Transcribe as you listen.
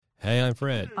Hey, I'm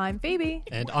Fred. I'm Phoebe.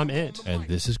 And I'm Ant. And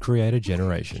this is Creator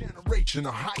Generation.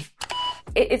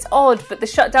 It's odd, but the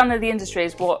shutdown of the industry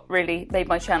is what really made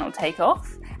my channel take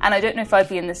off. And I don't know if I'd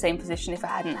be in the same position if I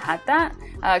hadn't had that,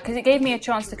 because it gave me a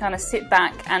chance to kind of sit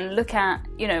back and look at,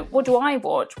 what do I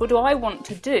watch? What do I want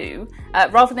to do?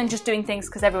 Rather than just doing things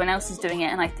because everyone else is doing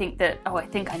it and I think that, I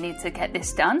think I need to get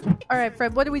this done. All right,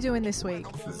 Fred, what are we doing this week?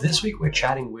 This week we're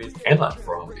chatting with Emma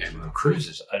from Emma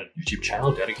Cruises, a YouTube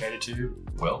channel dedicated to,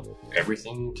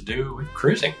 everything to do with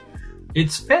cruising.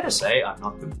 It's fair to say I'm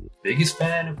not the biggest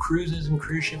fan of cruises and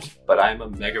cruise ships, but I'm a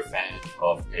mega fan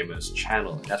of Emma's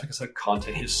channel, and that's because her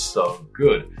content is so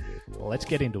good. Let's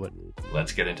get into it.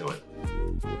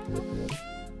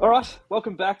 All right,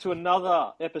 welcome back to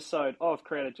another episode of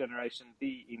Creator Generation.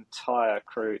 The entire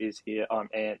crew is here. I'm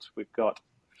Ant. We've got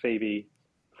Phoebe,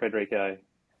 Frederico,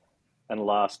 and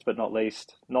last but not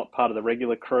least, not part of the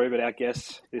regular crew, but our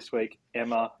guest this week,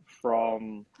 Emma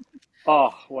from...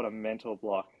 Oh, what a mental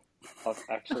block. I've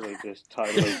actually just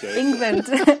totally goofed. England.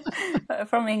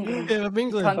 From England. Yeah, from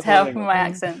England. Can't tell from my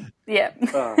accent. Yeah.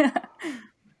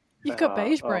 You've got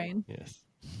beige brain. Yes.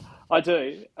 I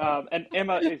do. And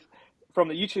Emma is from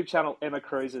the YouTube channel Emma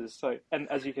Cruises. So, and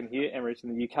as you can hear, Emma is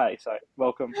in the UK. So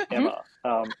welcome, Emma.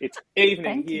 It's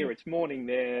evening here. It's morning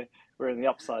there. We're in the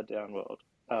upside down world.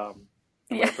 A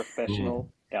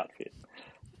professional outfit.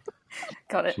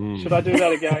 Got it. Should I do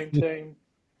that again, team?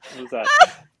 What was that?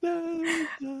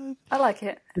 I like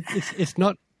it. It's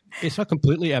not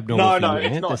completely abnormal. No, for you,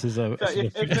 it's Ant. not. This is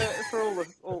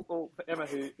For Emma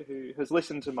who has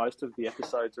listened to most of the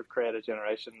episodes of Creator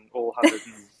Generation, all 100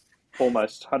 and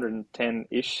almost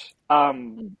 110-ish. I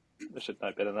should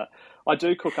know better than that. I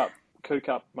do cook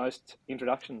up most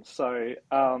introductions. So,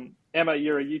 Emma,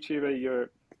 you're a YouTuber.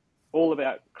 You're all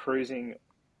about cruising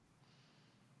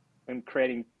and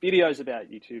creating videos about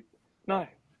YouTube. No.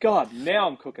 God, now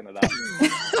I'm cooking it up.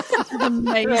 This is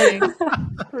amazing.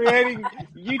 Creating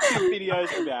YouTube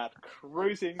videos about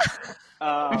cruising.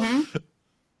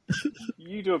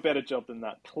 You do a better job than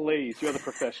that, please. You're the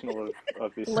professional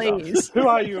of this Please. stuff. Who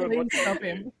are you? Please stop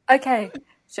him. Okay.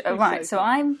 Right, so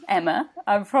I'm Emma.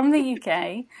 I'm from the UK,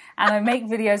 and I make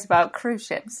videos about cruise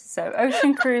ships. So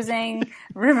ocean cruising,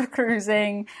 river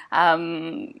cruising.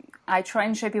 I try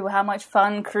and show people how much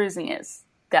fun cruising is.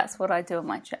 That's what I do on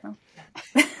my channel.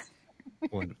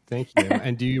 Wonderful. Thank you. Emma.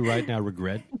 And do you right now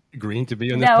regret agreeing to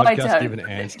be on this No, I podcast don't. given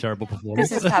Anne's terrible performance?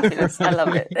 This is fabulous. I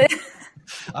love it.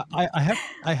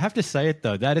 I have to say it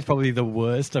though. That is probably the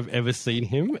worst I've ever seen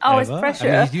him. Oh, ever. it's pressure.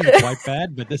 I mean, he's usually quite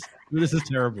bad, but this is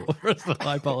terrible. So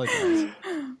I apologize.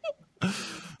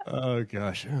 Oh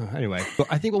gosh. Anyway, well,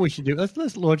 I think what we should do,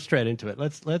 let's launch straight into it.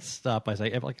 Let's start by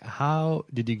saying, how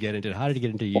did you get into it? How did you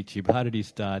get into YouTube? How did you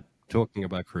start talking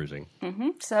about cruising?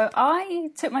 So I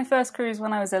took my first cruise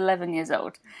when I was 11 years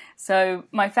old. So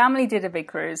my family did a big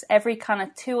cruise. Every kind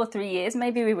of 2 or 3 years,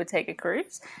 maybe we would take a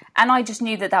cruise. And I just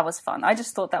knew that was fun. I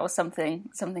just thought that was something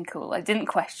cool. I didn't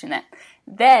question it.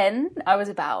 Then I was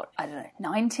about,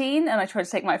 19, and I tried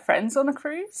to take my friends on a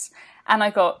cruise. And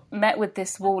I got met with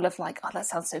this wall of like, oh, that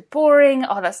sounds so boring.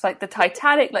 Oh, that's like the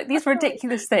Titanic. Like these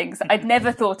ridiculous things that I'd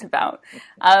never thought about.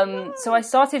 So I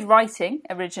started writing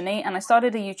originally, and I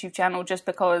started a YouTube channel just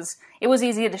because it was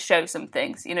easier to show some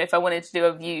things. If I wanted to do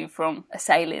a view from a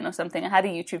sailing or something, I had a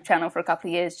YouTube channel for a couple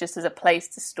of years just as a place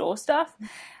to store stuff.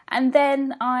 And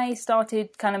then I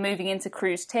started kind of moving into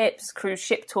cruise tips, cruise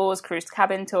ship tours, cruise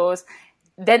cabin tours.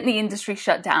 Then the industry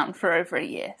shut down for over a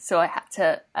year. So I had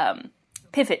to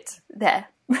pivot there.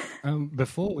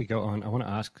 Before we go on, I want to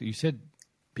ask, you said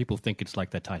people think it's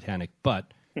like the Titanic,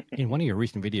 but in one of your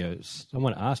recent videos,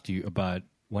 someone asked you about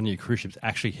one of your cruise ships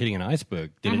actually hitting an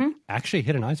iceberg. Did it actually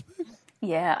hit an iceberg?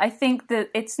 Yeah, I think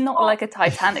that it's not like a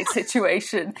Titanic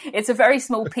situation. It's a very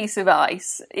small piece of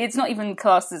ice. It's not even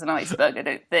classed as an iceberg, I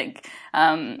don't think.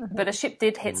 But a ship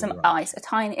did hit some ice, a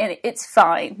tiny, and it's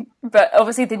fine. But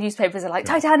obviously the newspapers are like,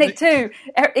 Titanic too!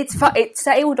 It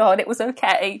sailed on, it was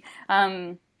okay.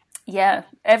 Yeah,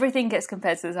 everything gets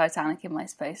compared to the Titanic in my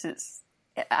space. It's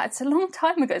a long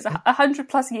time ago. It's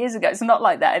 100+ years ago. It's not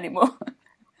like that anymore.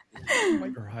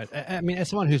 Right. I mean, as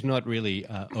someone who's not really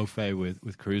au fait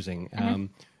with cruising,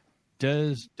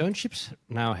 don't ships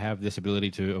now have this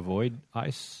ability to avoid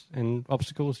ice and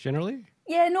obstacles generally?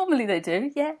 Yeah, normally they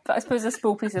do, yeah. But I suppose a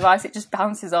small piece of ice, it just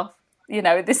bounces off.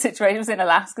 This situation was in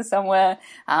Alaska somewhere.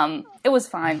 It was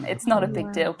fine. It's not a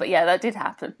big deal. But yeah, that did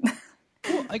happen.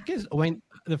 Well, I guess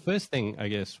the first thing I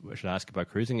guess we should ask about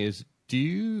cruising is, do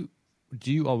you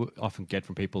often get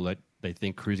from people that they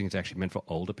think cruising is actually meant for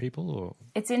older people, or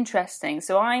It's interesting.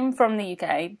 So I'm from the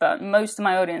UK, but most of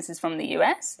my audience is from the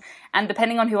US. And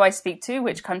depending on who I speak to,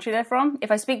 which country they're from,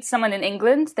 if I speak to someone in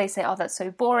England, they say, oh, that's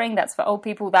so boring. That's for old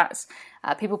people. That's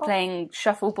people playing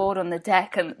shuffleboard on the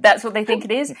deck. And that's what they think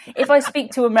it is. If I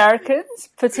speak to Americans,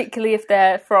 particularly if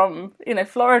they're from,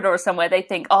 Florida or somewhere, they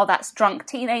think, oh, that's drunk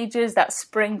teenagers. That's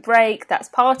spring break. That's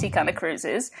party kind of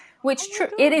cruises. Which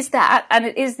it is that, and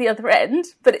it is the other end,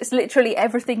 but it's literally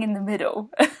everything in the middle.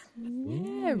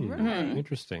 Yeah, right.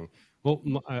 Interesting. Well,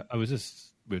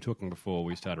 we were talking before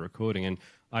we started recording, and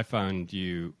I found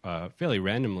you fairly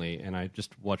randomly, and I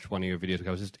just watched one of your videos. I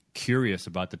was just curious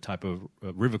about the type of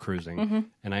river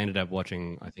cruising, and I ended up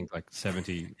watching, I think, like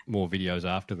 70 more videos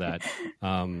after that.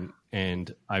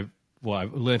 And I've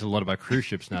learned a lot about cruise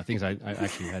ships now, things I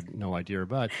actually had no idea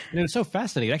about. And it's so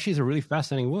fascinating. It actually is a really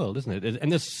fascinating world, isn't it?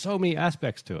 And there's so many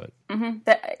aspects to it.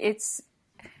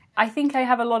 I think I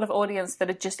have a lot of audience that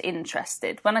are just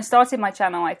interested. When I started my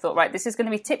channel, I thought, right, this is going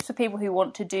to be tips for people who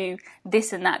want to do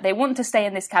this and that. They want to stay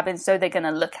in this cabin, so they're going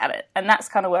to look at it. And that's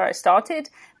kind of where I started,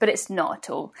 but it's not at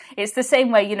all. It's the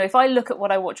same way, if I look at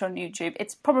what I watch on YouTube,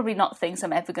 it's probably not things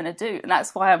I'm ever going to do. And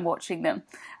that's why I'm watching them.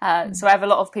 So I have a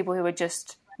lot of people who are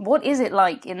just, what is it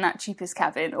like in that cheapest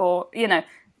cabin? Or,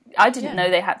 I didn't know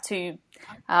they had to,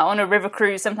 on a river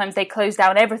cruise, sometimes they close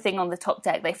down everything on the top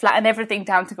deck. They flatten everything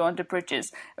down to go under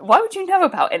bridges. Why would you know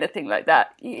about anything like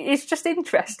that? It's just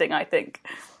interesting, I think.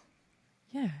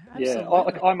 Yeah, absolutely.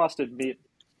 Yeah, I must admit,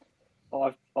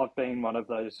 I've been one of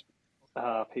those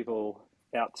people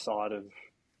outside of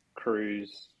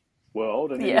cruise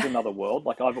world, and it is another world.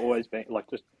 Like, I've always been, like,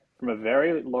 just from a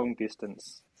very long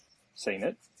distance seen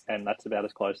it, and that's about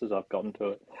as close as I've gotten to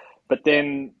it. But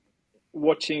then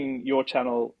watching your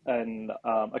channel and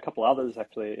a couple others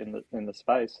actually in the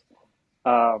space,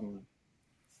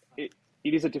 it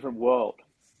is a different world,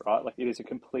 right? Like, it is a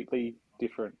completely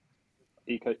different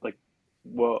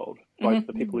world. Like,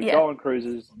 the people who go on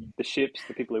cruises, the ships,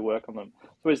 the people who work on them.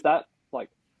 So is that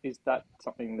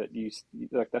something that you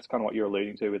like? That's kind of what you're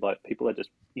alluding to with, like, people are just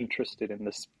interested in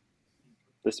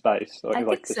the space. Or, I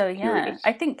like, think so. curious. Yeah,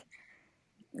 I think.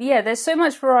 Yeah, there's so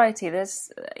much variety. There's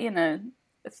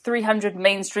 300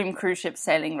 mainstream cruise ships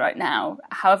sailing right now,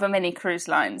 however many cruise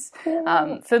lines.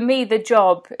 For me, the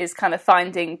job is kind of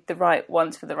finding the right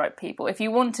ones for the right people. If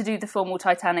you want to do the formal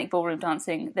Titanic ballroom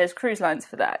dancing, there's cruise lines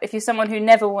for that. If you're someone who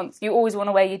you always want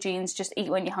to wear your jeans, just eat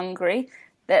when you're hungry,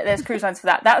 there's cruise lines for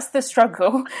that. That's the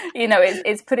struggle.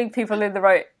 It's putting people in the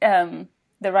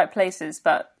right places.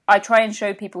 But I try and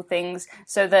show people things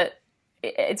so that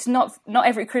it's not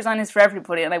every cruise line is for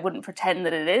everybody, and I wouldn't pretend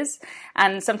that it is.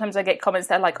 And sometimes I get comments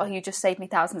that are like, oh, you just saved me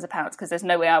thousands of pounds, because there's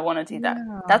no way I want to do that.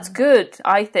 Yeah. That's good,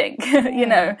 I think.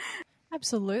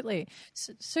 Absolutely.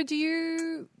 So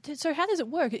how does it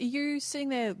work? Are you sitting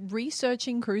there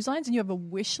researching cruise lines and you have a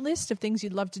wish list of things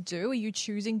you'd love to do? Are you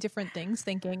choosing different things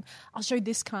thinking, I'll show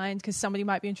this kind because somebody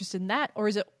might be interested in that? Or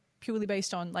is it purely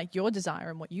based on, like, your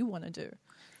desire and what you want to do?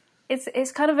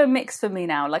 It's kind of a mix for me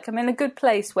now. Like, I'm in a good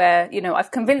place where,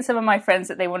 I've convinced some of my friends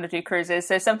that they want to do cruises.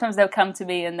 So sometimes they'll come to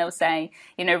me and they'll say,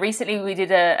 recently we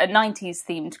did a 90s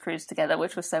themed cruise together,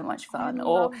 which was so much fun.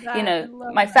 Or,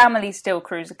 my family still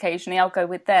cruise occasionally. I'll go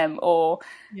with them. Or,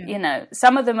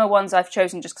 some of them are ones I've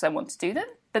chosen just because I want to do them.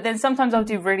 But then sometimes I'll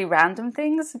do really random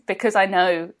things because I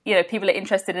know, people are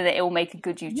interested in it. It will make a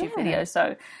good YouTube video.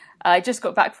 So I just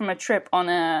got back from a trip on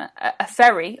a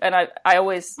ferry, and I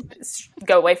always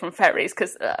go away from ferries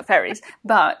because ferries.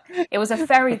 But it was a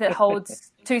ferry that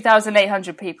holds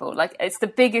 2,800 people. Like, it's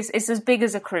as big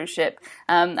as a cruise ship.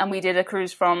 And we did a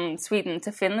cruise from Sweden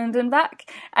to Finland and back.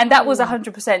 And that was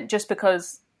 100% just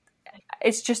because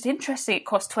it's just interesting. It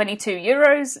cost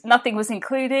 €22. Nothing was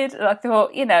included. And I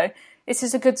thought, this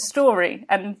is a good story,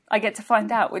 and I get to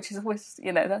find out, which is always,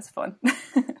 that's fun.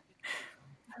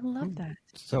 I love that.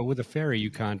 So with a ferry, you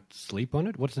can't sleep on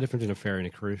it? What's the difference in a ferry and a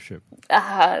cruise ship?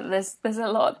 There's a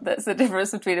lot that's the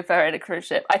difference between a ferry and a cruise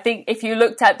ship. I think if you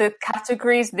looked at the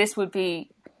categories, this would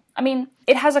be,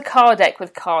 it has a car deck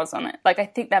with cars on it. Like, I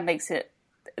think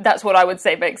that's what I would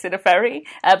say makes it a ferry.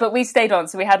 But we stayed on,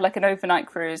 so we had like an overnight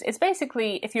cruise. It's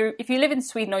basically, if you live in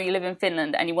Sweden or you live in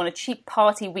Finland and you want a cheap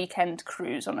party weekend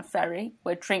cruise on a ferry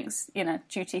where drinks,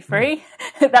 duty free,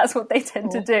 that's what they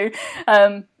tend to do.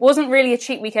 Wasn't really a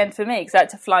cheap weekend for me because I had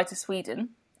to fly to Sweden.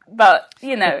 But,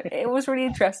 it was really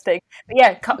interesting. But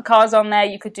yeah, cars on there.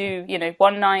 You could do,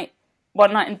 one night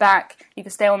and back. You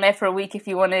could stay on there for a week if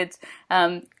you wanted.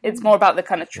 It's more about the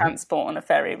kind of transport on a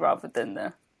ferry rather than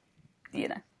the,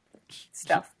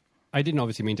 stuff. I didn't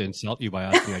obviously mean to insult you by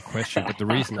asking that question, but the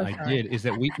reason I did is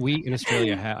that we in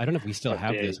Australia have, I don't know if we still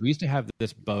have this, we used to have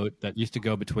this boat that used to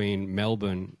go between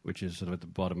Melbourne, which is sort of at the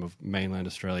bottom of mainland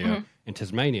Australia, and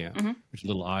Tasmania, which is a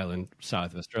little island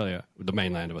south of Australia, the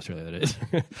mainland of Australia, that is.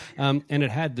 And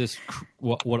it had this,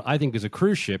 what I think is a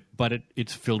cruise ship, but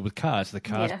it's filled with cars. So the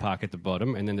cars park at the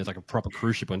bottom, and then there's like a proper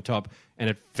cruise ship on top, and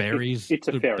it ferries it's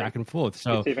a ferry. back and forth.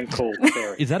 So it's even called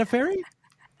ferry. Is that a ferry?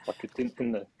 Like it's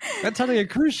in the... That's something a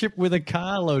cruise ship with a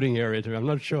car loading area too. I'm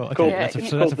not sure. Okay, Called, that's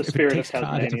it's called the if it Spirit of takes cars,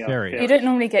 it's a Tasmania. ferry. You don't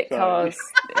normally get cars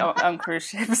on cruise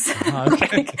ships.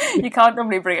 Okay. Like, you can't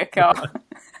normally bring a car.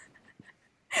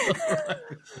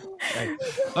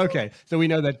 Okay, so we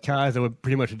know that cars are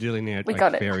pretty much delineate We like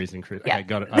got it. ferries and cruise. Yeah. Okay,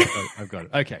 got it. I've got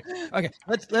it. Okay.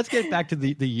 Let's get back to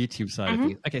the YouTube side of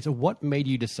things. Okay, so what made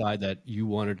you decide that you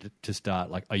wanted to start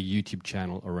like a YouTube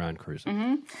channel around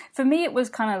cruising? For me, it was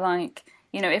kind of like,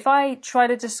 if I try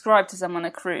to describe to someone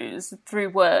a cruise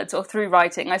through words or through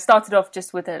writing, I started off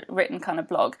just with a written kind of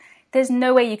blog. There's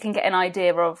no way you can get an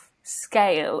idea of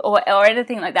scale or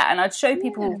anything like that. And I'd show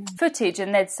people footage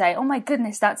and they'd say, oh my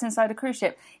goodness, that's inside a cruise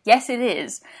ship. Yes, it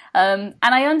is. And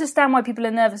I understand why people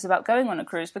are nervous about going on a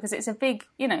cruise, because it's a big,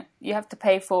 you have to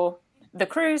pay for the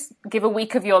cruise, give a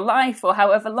week of your life or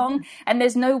however long, and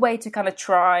there's no way to kind of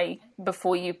try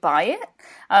before you buy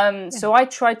it. So I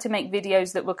tried to make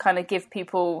videos that would kind of give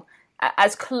people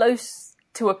as close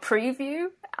to a preview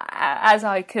as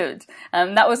I could.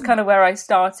 That was kind of where I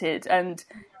started, and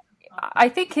I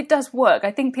think it does work.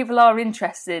 I think people are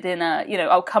interested in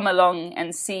I'll come along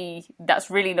and see that's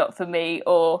really not for me,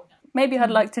 or maybe I'd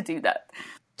like to do that.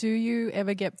 Do you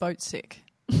ever get boat sick?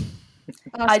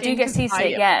 I do get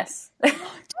seasick, yes.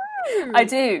 I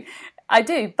do.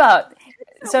 But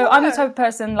so I'm the type of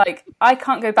person, like, I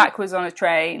can't go backwards on a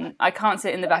train. I can't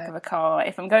sit in the back of a car.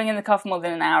 If I'm going in the car for more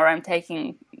than an hour, I'm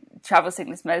taking travel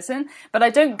sickness medicine. But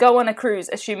I don't go on a cruise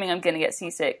assuming I'm going to get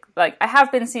seasick. Like, I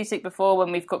have been seasick before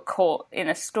when we've got caught in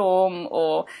a storm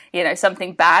or,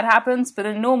 something bad happens. But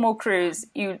a normal cruise,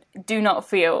 you do not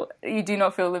feel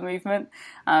the movement.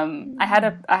 I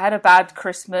had a bad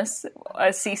Christmas,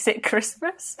 a seasick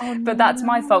Christmas, but that's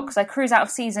my fault because I cruise out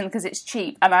of season because it's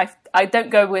cheap, and I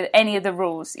don't go with any of the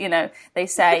rules. They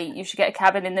say you should get a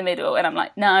cabin in the middle, and I'm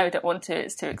like, no, I don't want to.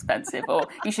 It's too expensive, or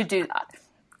you should do that.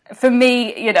 For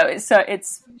me, it's so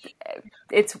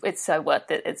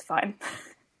worth it. It's fine.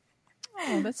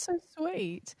 Oh, that's so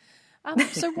sweet. So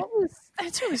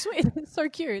that's really sweet. It's so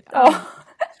cute. I'm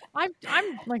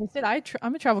like I said,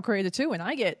 I'm a travel creator too, and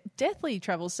I get deathly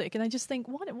travel sick, and I just think,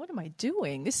 what am I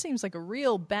doing? This seems like a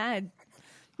real bad,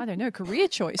 I don't know, career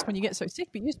choice when you get so sick,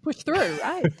 but you just push through,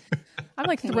 right? I'm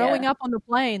like throwing up on the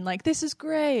plane, like, this is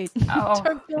great.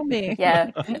 Don't kill me.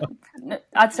 Yeah,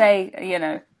 I'd say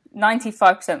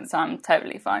 95% of the time, I'm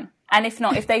totally fine. And if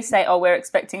not, if they say, oh, we're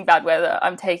expecting bad weather,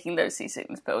 I'm taking those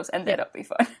seasickness pills, and then I'll be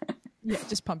fine. Yeah,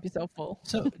 just pump yourself full.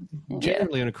 So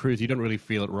generally on a cruise, you don't really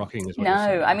feel it rocking as well.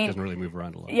 No, I mean, it doesn't really move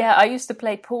around a lot. Yeah, I used to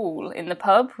play pool in the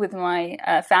pub with my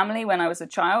family when I was a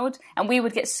child, and we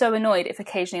would get so annoyed if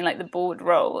occasionally like the ball would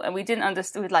roll, and we didn't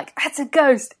understand. We'd like, that's a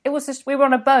ghost. It was just, we were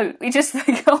on a boat. We just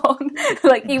forgot.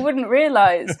 Like, you wouldn't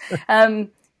realise.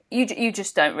 You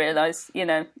just don't realise.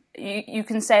 You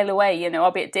can sail away. I'll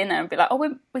be at dinner and be like,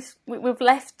 oh, we've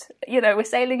left. We're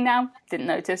sailing now. Didn't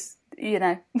notice.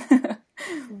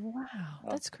 Wow,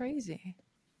 that's crazy.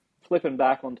 Flipping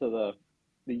back onto the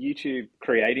YouTube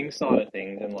creating side of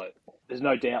things, and like, there's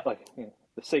no doubt, like,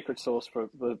 the secret sauce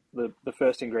for the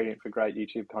first ingredient for great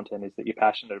YouTube content is that you're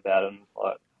passionate about it, and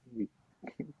like,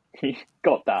 you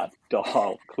got that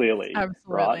dialed clearly. Absolutely.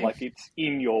 Right? Like, it's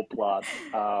in your blood.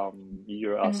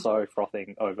 You are so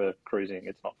frothing over cruising.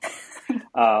 It's not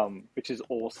fun. Which is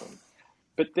awesome.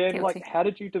 But then, Guilty. like, how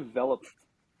did you develop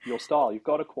your style? You've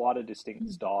got quite a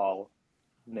distinct style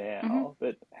now,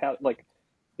 but how, like,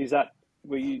 is that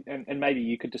where you, and maybe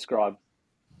you could describe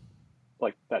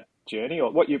like that journey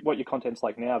or what your content's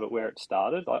like now, but where it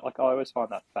started. I always find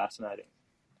that fascinating.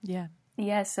 Yeah.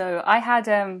 So I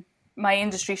had my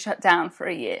industry shut down for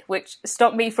a year, which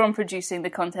stopped me from producing the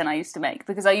content I used to make,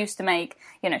 because I used to make,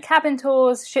 cabin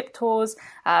tours, ship tours,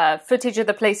 footage of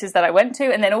the places that I went to,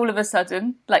 and then all of a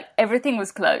sudden, like, everything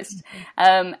was closed.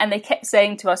 And they kept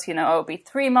saying to us, it'll be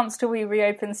 3 months till we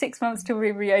reopen, 6 months till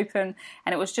we reopen,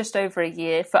 and it was just over a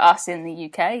year for us in the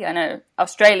UK. I know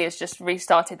Australia's just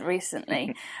restarted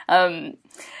recently.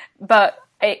 But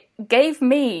it gave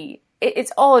me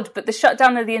it's odd, but the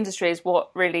shutdown of the industry is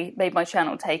what really made my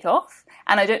channel take off.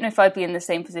 And I don't know if I'd be in the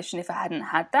same position if I hadn't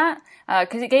had that,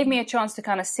 because it gave me a chance to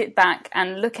kind of sit back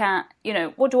and look at,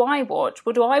 what do I watch?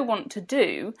 What do I want to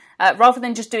do? Rather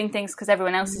than just doing things because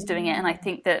everyone else is doing it. And I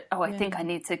think that, I think I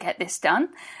need to get this done.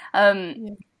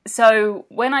 So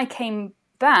when I came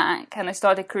back and I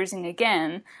started cruising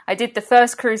again, I did the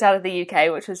first cruise out of the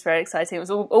UK, which was very exciting. It was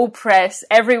all press.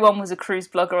 Everyone was a cruise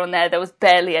blogger on there. There was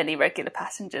barely any regular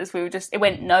passengers. It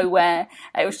went nowhere.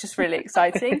 It was just really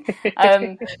exciting.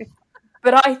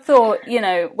 But I thought,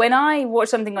 when I watch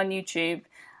something on YouTube,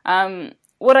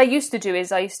 what I used to do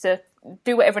is I used to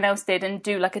do what everyone else did and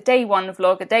do like a day 1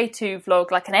 vlog, a day 2 vlog,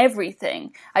 like an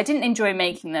everything. I didn't enjoy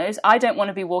making those. I don't want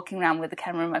to be walking around with the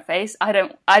camera in my face. I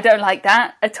don't like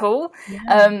that at all.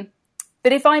 Yeah.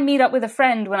 But if I meet up with a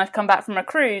friend when I've come back from a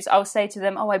cruise, I'll say to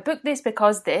them, I booked this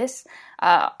because this.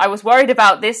 I was worried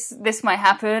about this. This might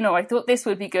happen, or I thought this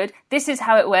would be good. This is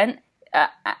how it went.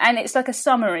 And it's like a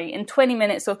summary in 20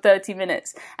 minutes or 30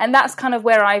 minutes. And that's kind of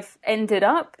where I've ended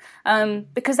up,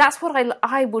 because that's what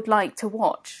I would like to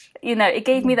watch. It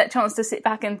gave me that chance to sit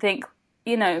back and think,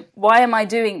 why am I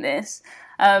doing this?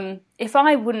 If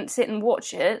I wouldn't sit and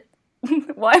watch it,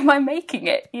 why am I making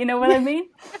it? You know what I mean?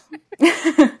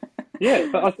 Yeah,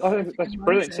 but I think that's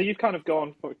brilliant. So you've kind of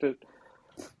gone to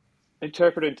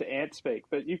interpret into ant speak,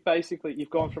 but you've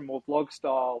gone from more vlog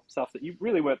style stuff that you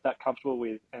really weren't that comfortable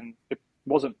with, and it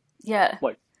wasn't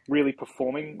like really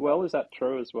performing well. Is that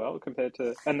true as well compared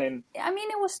to? And then I mean,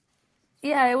 it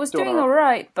was doing all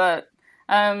right, but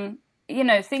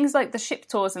things like the ship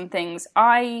tours and things,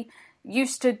 I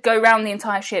used to go around the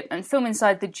entire ship and film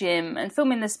inside the gym and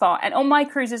film in the spa. And on my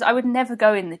cruises, I would never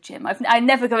go in the gym. I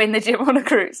never go in the gym on a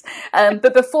cruise.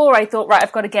 But before I thought, right,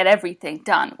 I've got to get everything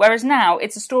done. Whereas now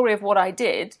it's a story of what I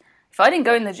did. If I didn't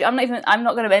go in the gym, I'm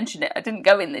not going to mention it. I didn't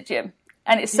go in the gym.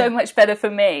 And it's so much better for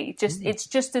me. It's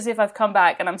just as if I've come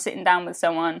back and I'm sitting down with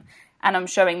someone and I'm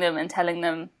showing them and telling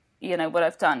them, what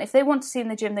I've done. If they want to see in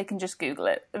the gym, they can just Google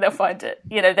it. They'll find it.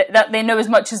 They know as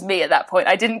much as me at that point.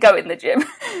 I didn't go in the gym.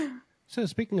 So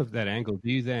speaking of that angle,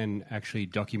 do you then actually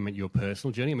document your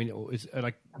personal journey? I mean, is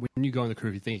like when you go on the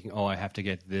cruise, you're thinking, I have to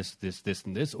get this,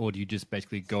 and this, or do you just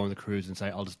basically go on the cruise and say,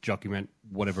 I'll just document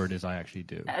whatever it is I actually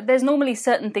do? There's normally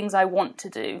certain things I want to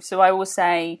do. So I will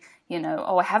say,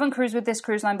 I haven't cruised with this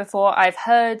cruise line before. I've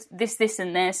heard this,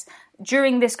 and this.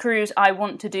 During this cruise, I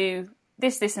want to do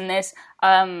this, and this.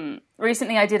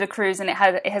 Recently I did a cruise and it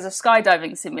has a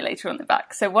skydiving simulator on the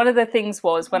back. So one of the things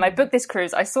was when I booked this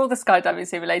cruise, I saw the skydiving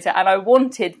simulator and I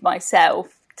wanted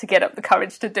myself to get up the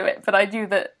courage to do it. But I knew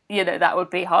that, that would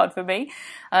be hard for me.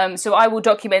 So I will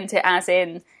document it as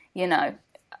in,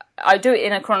 I do it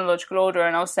in a chronological order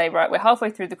and I'll say, right, we're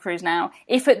halfway through the cruise now.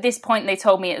 If at this point they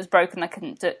told me it was broken, I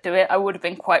couldn't do it, I would have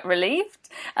been quite relieved.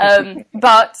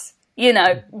 But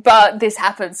this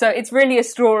happened. So it's really a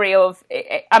story of,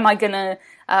 am I going to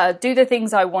do the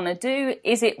things I want to do?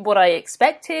 Is it what I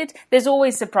expected? There's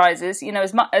always surprises,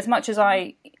 as much as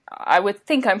I would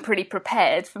think I'm pretty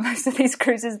prepared for most of these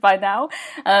cruises by now.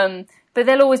 But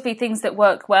there'll always be things that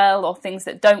work well or things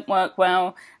that don't work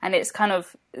well. And it's kind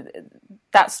of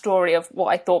that story of what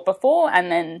I thought before.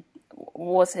 And then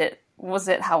was it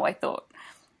how I thought?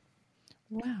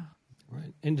 Wow.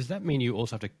 Right. And does that mean you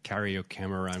also have to carry your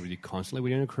camera around with you constantly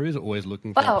when you're on a cruise, or always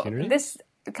looking for opportunity? This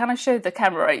can I show the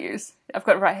camera I use? I've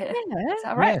got it right here. Yeah. Is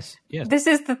that right? Yes. This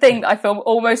is the thing that I film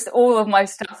almost all of my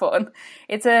stuff on.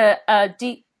 It's a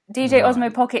DJI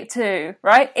Osmo Pocket 2,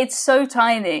 right? It's so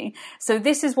tiny. So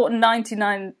this is what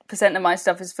 99% of my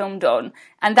stuff is filmed on,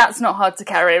 and that's not hard to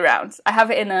carry around. I have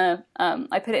it in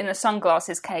I put it in a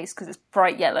sunglasses case because it's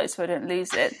bright yellow so I don't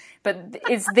lose it. But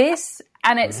it's this,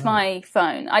 and it's my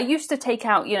phone. I used to take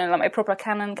out, like my proper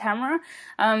Canon camera,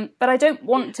 but I don't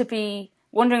want to be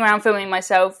wandering around filming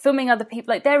myself, filming other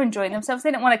people, like they're enjoying themselves.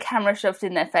 They don't want a camera shoved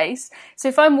in their face. So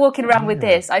if I'm walking around with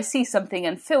this, I see something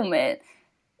and film it,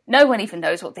 no one even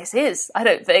knows what this is, I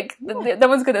don't think. Yeah. No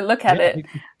one's going to look at it. You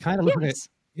kind of look at it.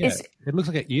 Yeah, it looks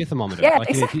like an ear thermometer. Yeah, like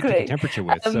exactly. You take a temperature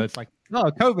with. So it's like,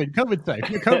 COVID safe.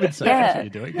 You're COVID safe. Yeah. That's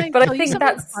what you're doing. But I think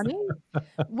that's funny.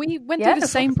 We went through the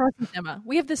same process, Emma.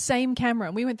 We have the same camera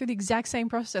and we went through the exact same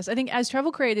process. I think as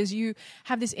travel creators, you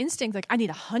have this instinct like, I need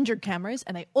 100 cameras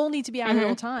and they all need to be out at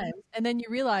all times. And then you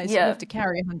realize you have to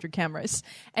carry 100 cameras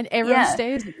and everyone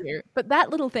stares at you. But that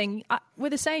little thing, we're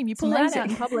the same. You pull that out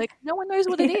in public, no one knows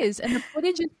what it is. And the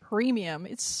footage is premium.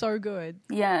 It's so good.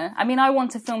 Yeah. I mean, I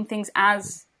want to film things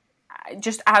as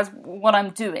just as what I'm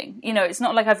doing. You know, it's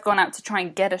not like I've gone out to try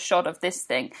and get a shot of this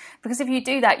thing, because if you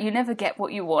do that, you never get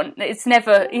what you want. It's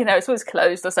never, you know, it's always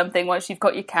closed or something once you've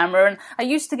got your camera. And I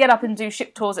used to get up and do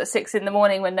ship tours at 6 a.m.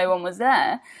 when no one was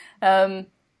there.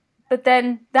 But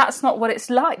then that's not what it's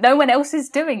like. No one else is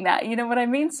doing that. You know what I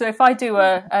mean? So if I do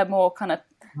a more kind of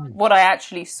what I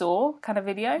actually saw kind of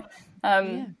video,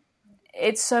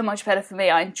 it's so much better for me.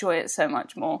 I enjoy it so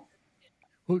much more.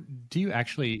 Well, do you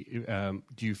actually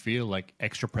do you feel like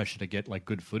extra pressure to get like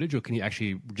good footage, or can you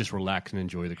actually just relax and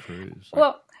enjoy the cruise? Like,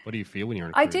 well, what do you feel when you're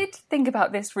on a cruise? I did think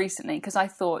about this recently, because I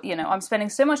thought, you know, I'm spending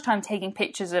so much time taking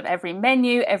pictures of every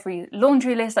menu, every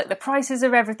laundry list, like the prices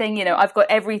of everything. You know, I've got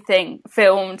everything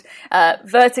filmed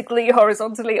vertically,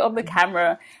 horizontally on the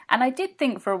camera. And I did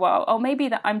think for a while, oh, maybe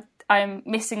that I'm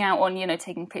missing out on, you know,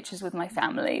 taking pictures with my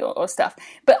family or stuff.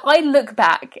 But I look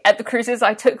back at the cruises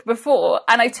I took before,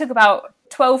 and I took about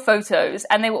 12 photos,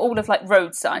 and they were all of like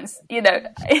road signs. You know,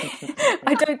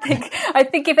 I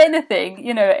think if anything,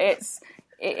 you know,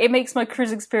 it makes my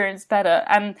cruise experience better.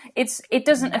 And it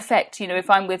doesn't affect, you know, if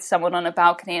I'm with someone on a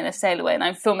balcony in a sail away and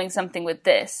I'm filming something with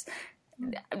this,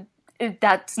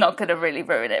 that's not going to really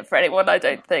ruin it for anyone, I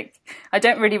don't think. I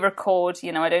don't really record,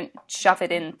 you know, I don't shove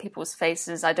it in people's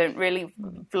faces. I don't really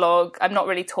vlog. I'm not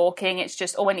really talking. It's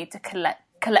just, I need to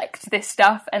collect this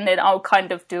stuff, and then I'll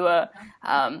kind of do a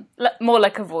more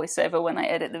like a voiceover when I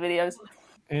edit the videos.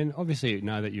 And obviously,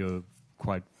 now that you're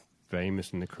quite famous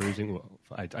in the cruising, well,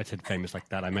 I said famous like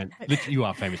that. I meant literally, you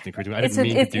are famous in the cruising. I didn't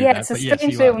mean to do that. It's a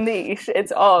strange little niche.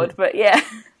 It's odd, but yeah.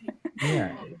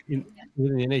 Yeah.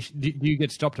 Within the niche, do you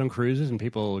get stopped on cruises and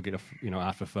people get, you know,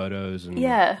 ask for photos and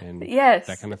yes,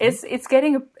 that kind of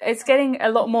thing? It's getting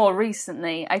a lot more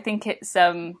recently. I think it's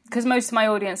because most of my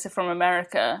audience are from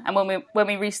America, and when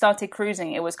we restarted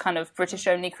cruising, it was kind of British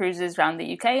only cruises around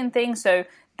the UK and things. So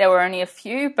there were only a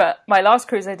few. But my last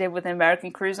cruise I did with an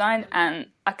American cruise line, and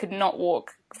I could not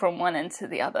walk from one end to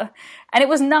the other. And it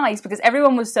was nice because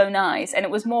everyone was so nice, and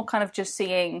it was more kind of just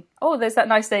seeing, oh, there's that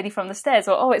nice lady from the stairs,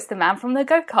 or oh, it's the man from the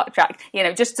go-kart track, you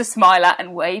know, just to smile at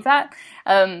and wave at.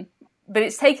 But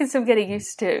it's taken some getting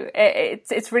used to.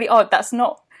 It's really odd.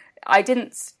 I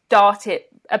didn't start it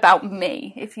about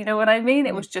me, if you know what I mean.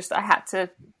 It was just, I had to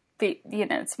be, you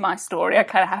know, it's my story. I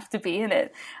kind of have to be in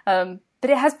it. But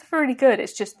it has been really good.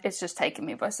 It's just taken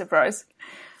me by surprise.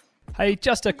 Hey,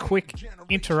 just a quick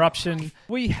interruption.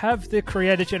 We have the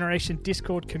Creator Generation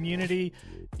Discord community.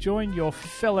 Join your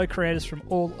fellow creators from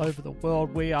all over the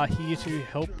world. We are here to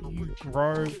help you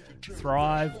grow,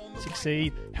 thrive,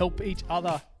 succeed, help each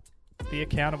other be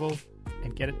accountable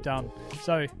and get it done.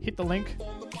 So hit the link,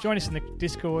 join us in the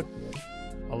Discord.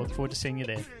 I look forward to seeing you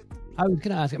there. I was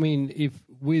going to ask, I mean,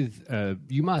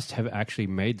 you must have actually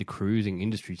made the cruising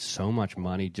industry so much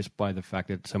money just by the fact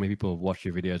that so many people have watched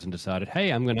your videos and decided, hey,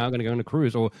 I'm now going to go on a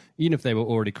cruise. Or even if they were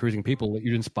already cruising people,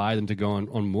 you'd inspire them to go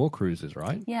on more cruises,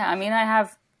 right? Yeah, I mean, I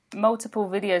have multiple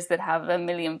videos that have 1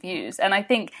 million views. And I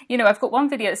think, you know, I've got one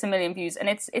video that's 1 million views, and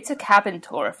it's a cabin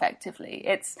tour, effectively.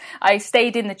 I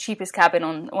stayed in the cheapest cabin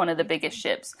on one of the biggest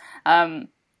ships.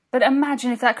 But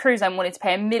imagine if that cruise line wanted to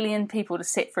pay 1 million people to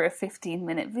sit for a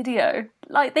 15-minute video.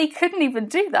 Like, they couldn't even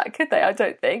do that, could they? I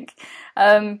don't think.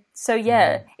 So,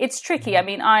 yeah, it's tricky. I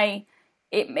mean,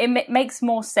 it makes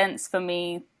more sense for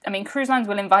me. I mean, cruise lines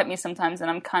will invite me sometimes, and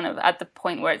I'm kind of at the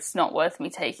point where it's not worth me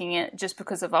taking it just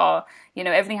because of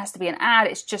everything has to be an ad.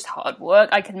 It's just hard work.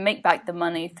 I can make back the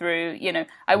money through,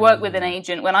 I work with an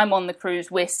agent. When I'm on the cruise,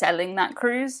 we're selling that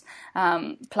cruise.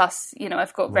 Plus,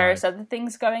 I've got various other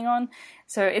things going on.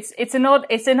 So it's an odd,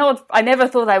 I never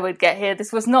thought I would get here.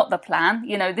 This was not the plan.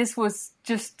 This was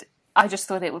I just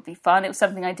thought it would be fun. It was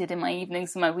something I did in my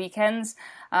evenings and my weekends.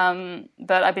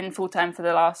 But I've been full-time for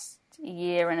the last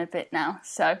year and a bit now.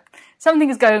 So something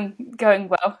is going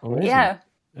well. Amazing. Yeah.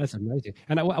 That's amazing.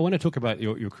 And I want to talk about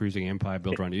your cruising empire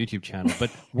built around your YouTube channel.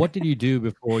 But what did you do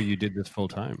before you did this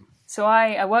full-time? So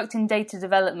I worked in data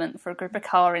development for a group of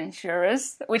car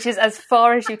insurers, which is as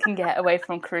far as you can get away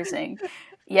from cruising.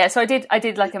 Yeah, so I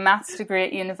did like a maths degree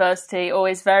at university,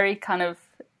 always very kind of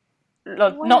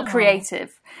not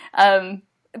creative.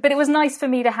 But it was nice for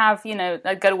me to have,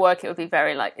 I'd go to work, it would be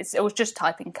very it was just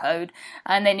typing code.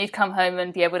 And then you'd come home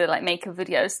and be able to make a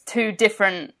videos, two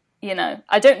different,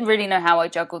 I don't really know how I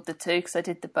juggled the two because I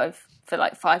did the both for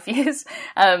 5 years.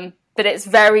 But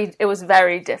it was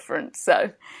very different.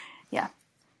 So yeah,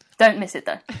 don't miss it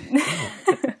though.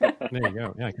 There you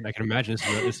go. Yeah, I can imagine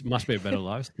this must be a better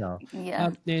lifestyle.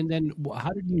 Yeah. And then how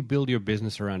did you build your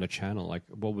business around a channel?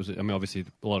 What was it? I mean, obviously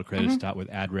a lot of creators start with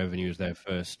ad revenue as their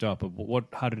first stop, but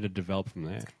how did it develop from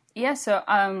there? Yeah, so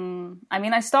I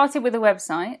mean, I started with a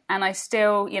website, and I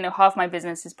still, half my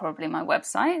business is probably my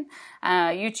website.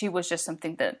 YouTube was just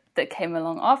something that came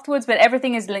along afterwards, but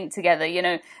everything is linked together.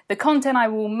 The content I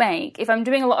will make, if I'm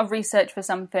doing a lot of research for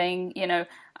something,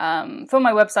 for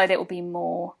my website, it will be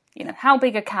more, how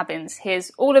big are cabins?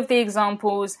 Here's all of the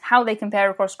examples, how they compare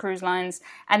across cruise lines,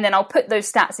 and then I'll put those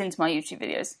stats into my YouTube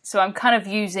videos. So I'm kind of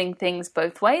using things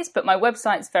both ways, but my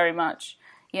website's very much,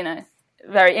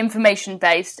 very information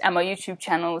based, and my YouTube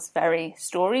channel is very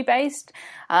story based.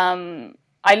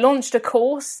 I launched a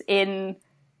course in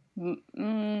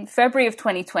February of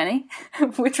 2020,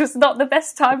 which was not the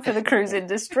best time for the cruise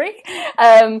industry,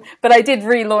 but I did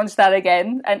relaunch that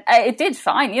again, and it did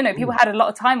fine. People had a lot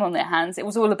of time on their hands. It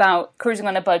was all about cruising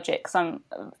on a budget, because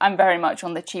I'm very much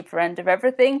on the cheaper end of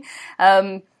everything,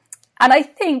 and I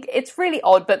think it's really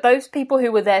odd, but those people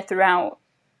who were there throughout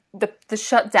the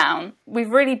shutdown,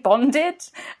 we've really bonded,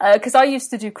 because I used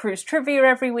to do cruise trivia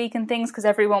every week and things, because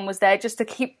everyone was there just to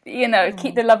keep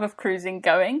the love of cruising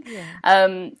going.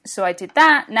 So I did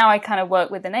that. Now I kind of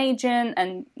work with an agent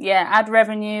and ad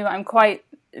revenue. I'm quite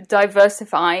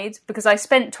diversified, because I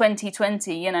spent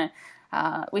 2020,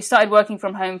 we started working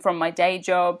from home from my day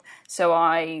job, so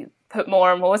I put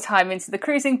more and more time into the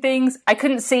cruising things. I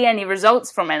couldn't see any results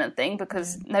from anything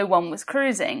because no one was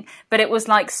cruising, but it was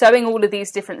like sowing all of these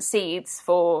different seeds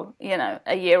for,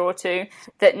 a year or two,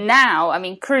 that now, I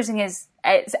mean, cruising it's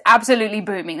absolutely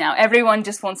booming now. Everyone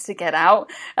just wants to get out,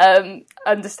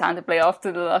 understandably,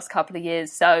 after the last couple of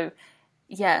years. So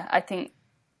yeah, I think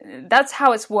that's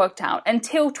how it's worked out.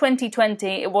 Until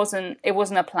 2020, it wasn't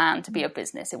a plan to be a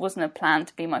business. It wasn't a plan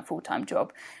to be my full-time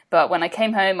job. But when I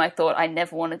came home, I thought I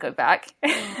never want to go back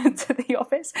to the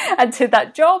office and to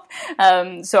that job.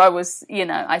 So I was,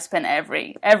 I spent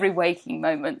every waking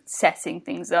moment setting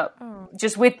things up,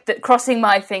 just with crossing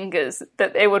my fingers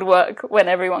that it would work when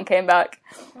everyone came back.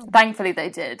 Thankfully, they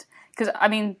did. Because, I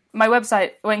mean, my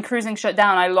website, when cruising shut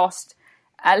down, I lost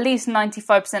at least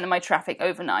 95% of my traffic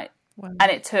overnight. Wow.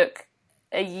 And it took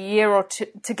a year or two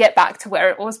to get back to where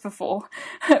it was before,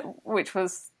 which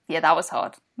was, that was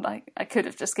hard. Like, I could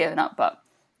have just given up, but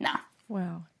nah.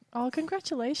 Wow. Oh,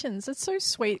 congratulations. That's so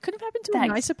sweet. Couldn't have happened to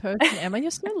Thanks. a nicer person, Emma.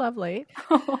 You're so lovely.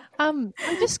 I'm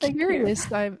just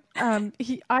curious. I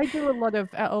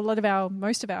do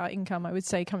most of our income, I would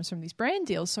say, comes from these brand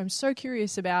deals. So I'm so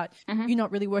curious about you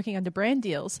not really working under brand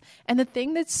deals. And the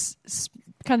thing that's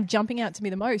kind of jumping out to me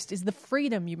the most is the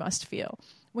freedom you must feel.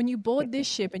 When you board this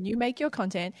ship and you make your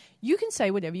content, you can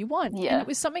say whatever you want. Yeah. And it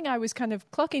was something I was kind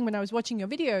of clocking when I was watching your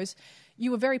videos.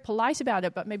 You were very polite about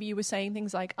it, but maybe you were saying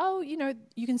things like,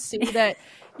 you can see that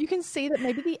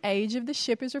maybe the age of the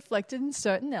ship is reflected in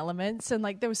certain elements, and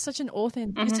like there was such an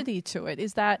authenticity to it.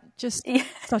 Is that just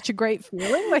such a great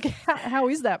feeling? Like how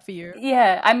is that for you?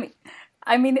 Yeah,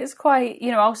 I mean, it's quite,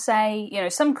 I'll say,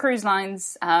 some cruise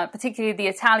lines, particularly the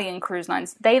Italian cruise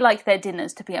lines, they like their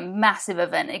dinners to be a massive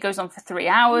event. It goes on for 3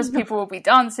 hours. People will be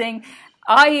dancing.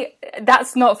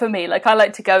 That's not for me. Like, I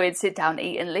like to go in, sit down,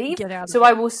 eat and leave. So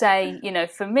I will say,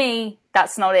 for me,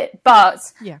 that's not it. But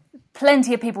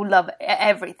plenty of people love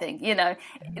everything,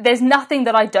 There's nothing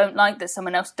that I don't like that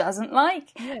someone else doesn't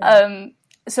like. Yeah.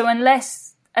 So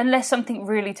unless something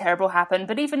really terrible happened,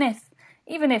 but even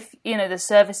if the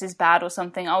service is bad or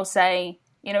something, I'll say,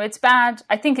 it's bad.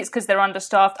 I think it's because they're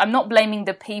understaffed. I'm not blaming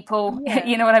the people. Yeah.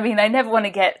 You know what I mean? I never want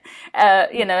to get,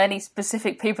 any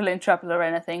specific people in trouble or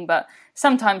anything, but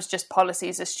sometimes just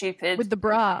policies are stupid. With the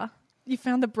bra. You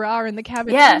found the bra in the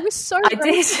cabin. Yeah, you were so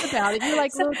racist about it. You're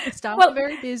like, look, the staff are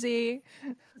very busy.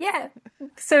 Yeah.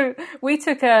 So we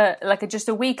took just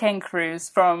a weekend cruise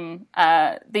from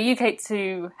the UK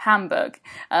to Hamburg,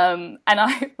 and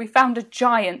we found a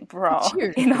giant bra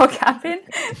in our cabin.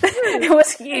 It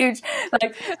was huge,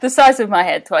 like the size of my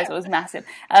head twice. It was massive.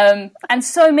 And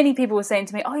so many people were saying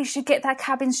to me, "Oh, you should get that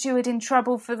cabin steward in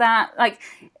trouble for that." Like,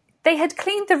 they had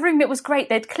cleaned the room. It was great.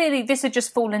 This had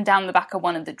just fallen down the back of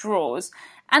one of the drawers.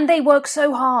 And they work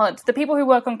so hard. The people who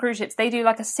work on cruise ships, they do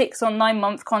like a 6 or 9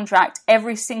 month contract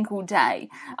every single day.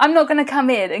 I'm not going to come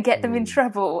in and get them in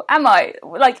trouble, am I?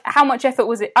 Like, how much effort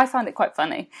was it? I found it quite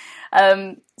funny.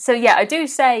 So yeah, I do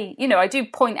say, I do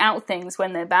point out things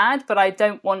when they're bad, but I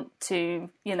don't want to,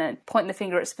 point the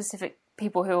finger at specific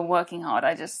people who are working hard.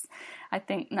 I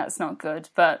think that's not good.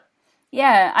 But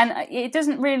yeah, and it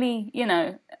doesn't really,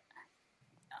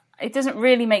 it doesn't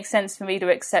really make sense for me to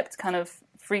accept kind of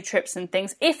free trips and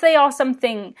things if they are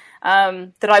something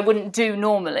that I wouldn't do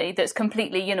normally, that's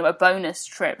completely, a bonus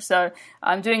trip. So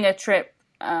I'm doing a trip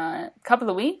couple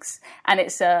of weeks, and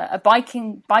it's a bike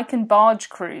and barge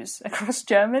cruise across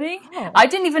Germany. Oh. I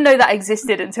didn't even know that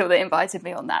existed until they invited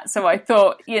me on that. So I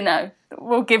thought,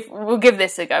 we'll give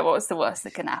this a go. What's the worst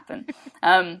that can happen?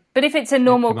 But if it's a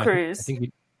normal cruise,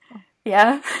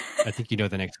 yeah. I think you know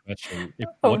the next question.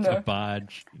 Oh, What's no. a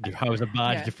barge? How is a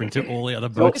barge Yeah. different to all the other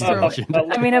boats you through it. mentioned?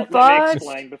 I mean, a Let me barge-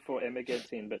 explain before Emma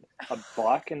gets in, but a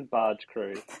bike and barge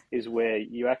cruise is where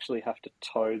you actually have to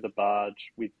tow the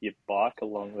barge with your bike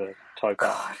along the tow path.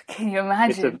 God, can you It's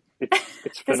imagine? it's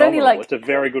There's phenomenal. only, like- It's a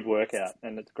very good workout,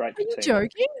 and it's great Are for you team.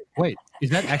 joking? Wait, is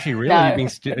that actually real? No, Are you being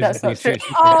that's not true.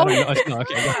 Oh, no,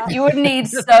 okay. You would need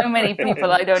so many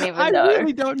people. I don't even I know.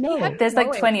 really don't know. There's like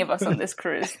No way. 20 of us on this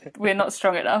cruise. We're not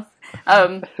strong enough.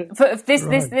 But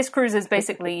this cruise is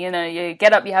basically, you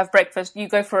get up, you have breakfast, you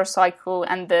go for a cycle,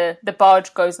 and the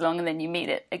barge goes along, and then you meet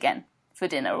it again for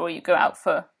dinner, or you go out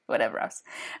for whatever else.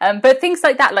 But things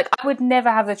like that, like I would never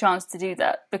have the chance to do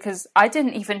that because I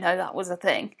didn't even know that was a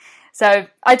thing. So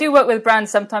I do work with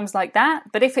brands sometimes like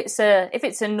that. But if it's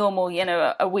a normal,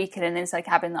 a week in an inside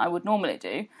cabin that I would normally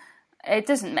do, it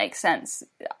doesn't make sense.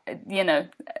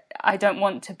 I don't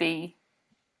want to be.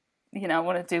 I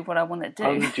want to do what I want to do.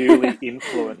 Unduly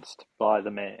influenced by the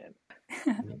man.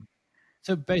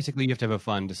 So basically, you have to have a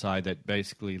fund decide that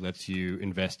basically lets you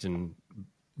invest in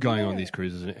going on these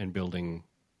cruises and building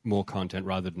more content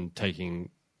rather than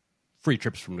taking free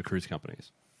trips from the cruise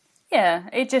companies. Yeah,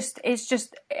 it's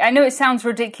just. I know it sounds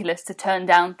ridiculous to turn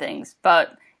down things,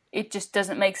 but it just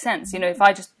doesn't make sense. If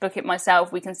I just book it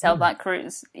myself, we can sell that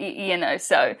cruise.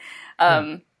 So,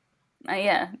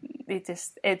 yeah,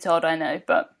 it's odd, I know,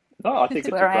 but. No, I think it's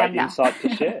a where I am great now. insight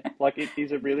to share. Like, it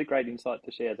is a really great insight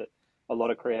to share that a lot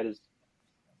of creators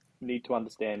need to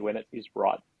understand when it is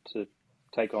right to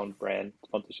take on brand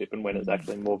sponsorship and when it's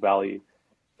actually more value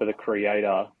for the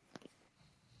creator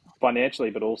financially,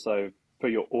 but also for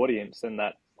your audience and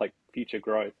that like future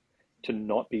growth to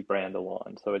not be brand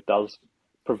aligned. So it does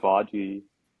provide you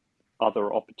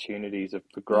other opportunities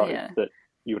for growth that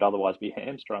you would otherwise be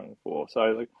hamstrung for. So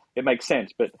like, it makes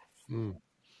sense, but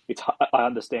I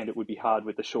understand it would be hard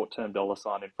with the short-term dollar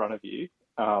sign in front of you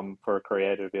for a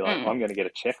creator to be like, I'm going to get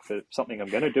a check for something I'm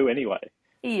going to do anyway.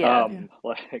 Yeah.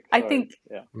 I think,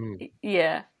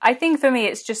 I think for me,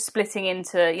 it's just splitting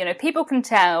into, people can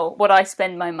tell what I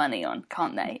spend my money on,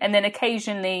 can't they? And then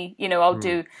occasionally, I'll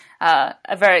do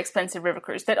a very expensive river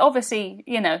cruise that obviously,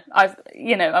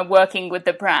 I'm working with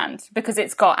the brand because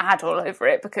it's got ad all over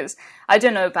it because I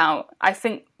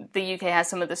think the UK has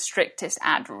some of the strictest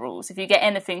ad rules. If you get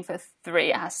anything for $3,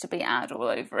 it has to be ad all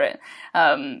over it.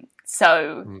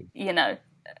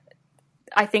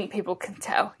 I think people can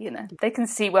tell, they can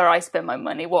see where I spend my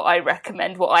money, what I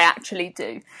recommend, what I actually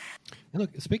do. And look,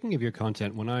 speaking of your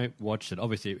content, when I watched it,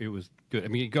 obviously it was good. I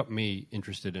mean, it got me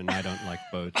interested, and I don't like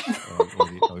boats or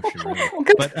the ocean, really.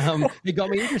 But it got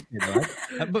me interested,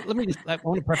 right? But I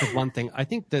want to preface one thing. I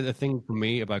think the thing for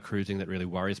me about cruising that really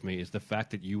worries me is the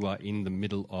fact that you are in the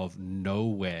middle of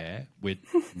nowhere with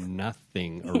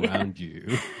nothing around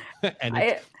you. And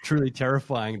it's truly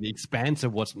terrifying, the expanse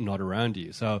of what's not around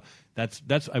you. So that's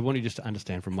I want you just to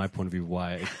understand from my point of view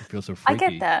why it feels so freaky. I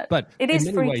get that. But it in is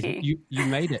many freaky. ways, you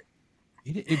made it.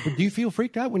 But do you feel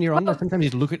freaked out when you're on there? Sometimes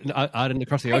you look out and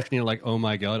across the ocean and you're like, oh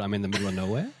my God, I'm in the middle of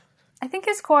nowhere. I think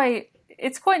it's quite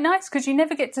nice because you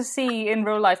never get to see in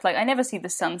real life. Like I never see the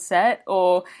sunset,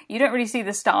 or you don't really see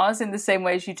the stars in the same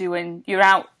way as you do when you're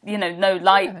out. No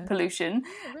light pollution.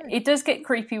 It does get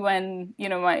creepy when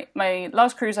my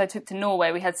last cruise I took to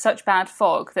Norway. We had such bad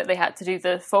fog that they had to do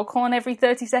the foghorn every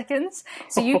 30 seconds.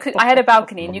 So I had a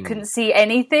balcony and you couldn't see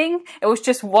anything. It was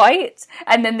just white,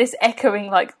 and then this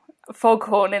echoing like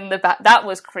foghorn in the back. That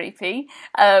was creepy.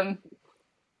 But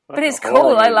it's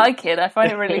cool. I like it. I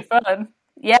find it really fun.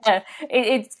 Yeah,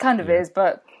 it kind of is,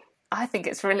 but I think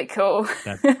it's really cool.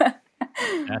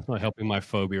 That's not helping my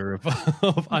phobia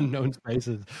of unknown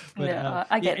spaces. But, yeah,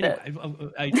 I get that.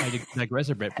 I digress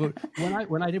a bit. But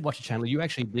when I did watch the channel, you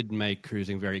actually did make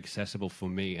cruising very accessible for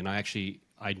me. And I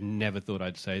never thought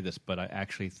I'd say this, but I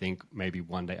actually think maybe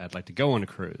one day I'd like to go on a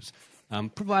cruise.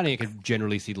 Providing I could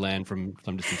generally see land from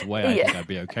some distance away, I think I'd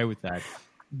be okay with that.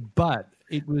 But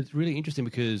it was really interesting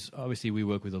because obviously we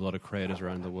work with a lot of creators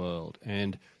around the world.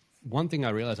 And one thing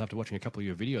I realized after watching a couple of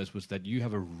your videos was that you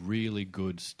have a really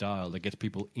good style that gets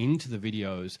people into the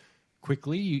videos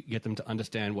quickly. You get them to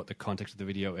understand what the context of the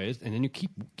video is, and then you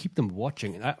keep them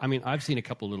watching. And I mean, I've seen a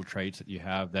couple of little traits that you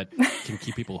have that can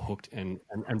keep people hooked and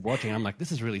watching. And I'm like,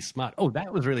 this is really smart. Oh,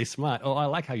 that was really smart. Oh, I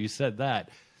like how you said that.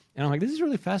 And I'm like, this is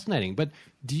really fascinating. But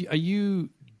do you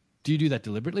do that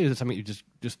deliberately, or is it something that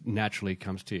just naturally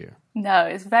comes to you? No,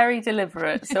 it's very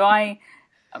deliberate. So I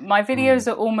My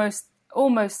videos are almost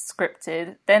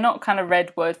scripted. They're not kind of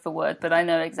read word for word, but I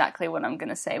know exactly what I'm going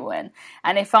to say when.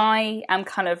 And if I am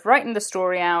kind of writing the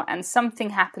story out and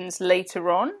something happens later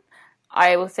on,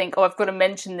 I will think, oh, I've got to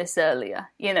mention this earlier,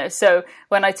 you know. So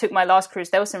when I took my last cruise,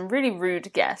 there were some really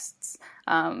rude guests.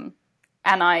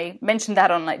 And I mentioned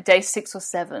that on like day 6 or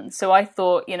 7. So I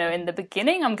thought, you know, in the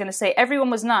beginning, I'm going to say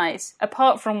everyone was nice,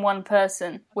 apart from one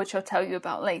person, which I'll tell you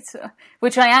about later,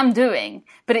 which I am doing.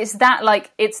 But it's that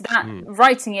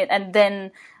writing it and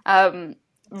then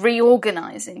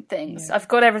reorganizing things. Yeah. I've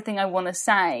got everything I want to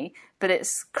say, but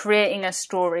it's creating a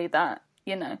story that,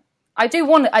 you know, I do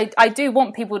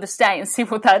want people to stay and see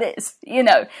what that is, you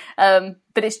know.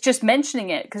 But it's just mentioning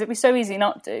it because it'd be so easy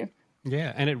not to.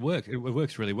 Yeah, and it works. It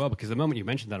works really well because the moment you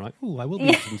mentioned that, I'm like, "Oh, I will be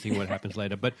interested in seeing what happens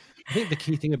later." But I think the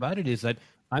key thing about it is that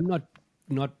I'm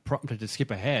not prompted to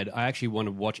skip ahead. I actually want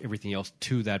to watch everything else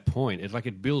to that point. It's like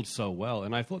it builds so well,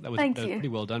 and I thought that was pretty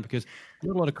well done because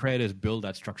not a lot of creators build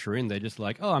that structure in. They're just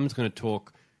like, "Oh, I'm just going to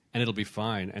talk, and it'll be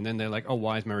fine." And then they're like, "Oh,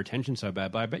 why is my retention so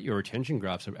bad?" But I bet your retention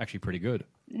graphs are actually pretty good.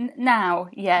 Now,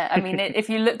 yeah. I mean,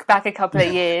 if you look back a couple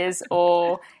of years,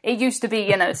 or it used to be,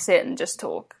 you know, sit and just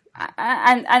talk.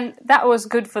 And that was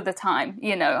good for the time,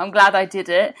 you know. I'm glad I did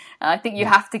it. I think you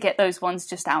have to get those ones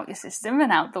just out your system and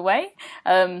out the way.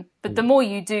 But the more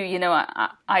you do, you know,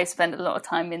 I spend a lot of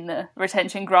time in the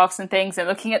retention graphs and things and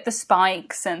looking at the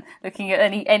spikes and looking at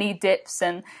any dips.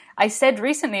 And I said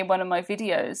recently in one of my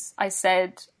videos, I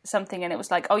said something and it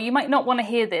was like, oh, you might not want to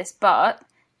hear this, but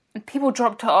and people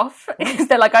dropped off.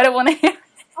 They're like, I don't want to hear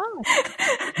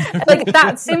it. Like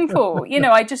that simple. You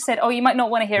know, I just said, oh, you might not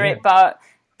want to hear it, but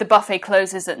the buffet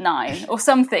closes at 9 or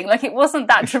something. Like it wasn't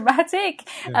that dramatic,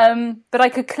 but I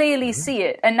could clearly see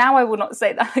it. And now I will not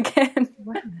say that again.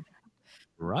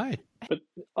 Right. But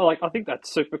like, I think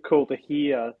that's super cool to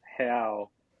hear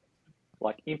how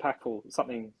like impactful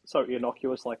something so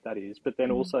innocuous like that is, but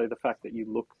then also the fact that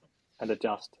you look and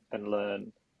adjust and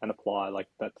learn and apply, like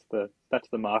that's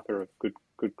the marker of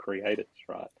good creators,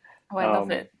 right? Oh, I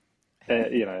love it.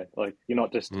 You know, like you're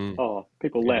not just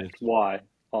people left. Why?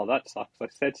 Oh, that sucks. I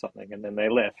said something and then they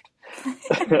left.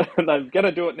 And I'm going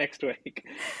to do it next week.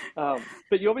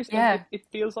 But you obviously, it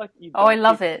feels like you I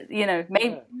love it. You know,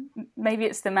 maybe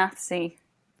it's the mathsy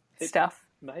stuff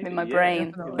in my brain.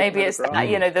 Definitely. Maybe it's,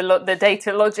 you know, the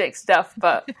data logic stuff,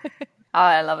 but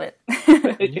I love it.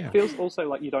 It feels also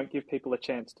like you don't give people a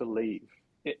chance to leave.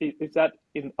 Is that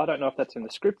in, I don't know if that's in the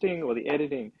scripting or the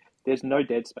editing, there's no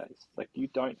dead space. Like you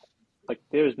don't, like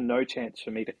there is no chance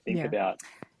for me to think about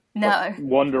like,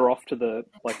 wander off to the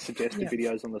like suggested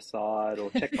videos on the side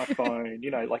or check my phone, you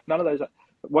know, like none of those.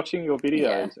 Watching your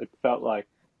videos, it felt like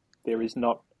there's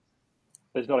not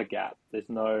a gap. There's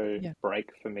no break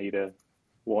for me to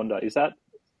wander. Is that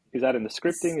in the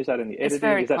scripting? Is that in the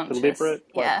editing? Is that conscious. Deliberate?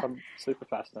 Like, I'm super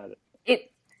fascinated.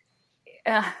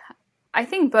 I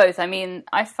think both. I mean,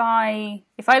 if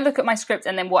I look at my script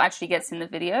and then what actually gets in the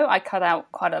video, I cut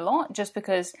out quite a lot just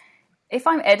because if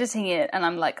I'm editing it and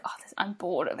I'm like, oh, I'm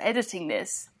bored of editing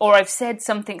this, or I've said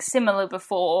something similar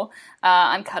before,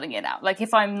 I'm cutting it out. Like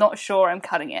if I'm not sure, I'm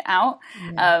cutting it out.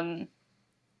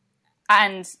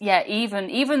 And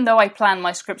even though I plan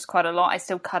my scripts quite a lot, I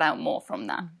still cut out more from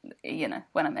that, you know,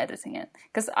 when I'm editing it.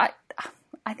 Because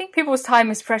I think people's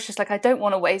time is precious. Like I don't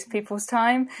want to waste people's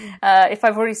time. If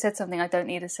I've already said something, I don't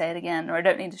need to say it again, or I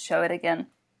don't need to show it again.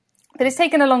 But it's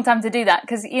taken a long time to do that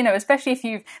because, you know, especially if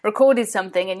you've recorded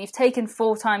something and you've taken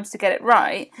 4 times to get it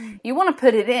right, you want to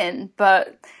put it in,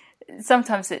 but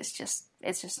sometimes it's just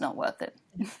not worth it.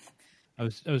 I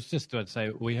was just about to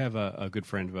say, we have a good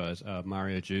friend of ours,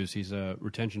 Mario Juice. He's a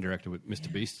retention director with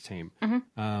Mr. Beast's team.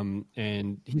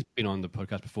 And he's been on the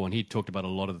podcast before, and he talked about a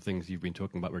lot of the things you've been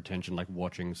talking about retention, like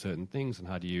watching certain things and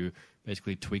how do you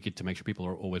basically tweak it to make sure people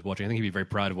are always watching. I think he'd be very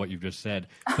proud of what you've just said.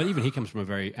 But even he comes from a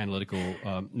very analytical,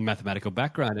 mathematical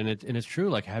background, and it's true,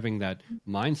 like having that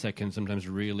mindset can sometimes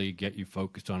really get you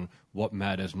focused on what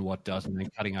matters and what doesn't,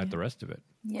 and cutting out the rest of it.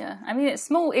 Yeah, I mean, it's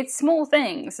small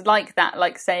things like that,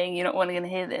 like saying you're not going to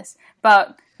hear this.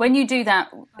 But when you do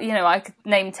that, you know, I could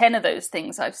name 10 of those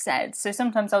things I've said. So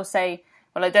sometimes I'll say,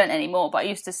 well, I don't anymore, but I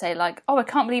used to say like, oh, I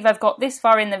can't believe I've got this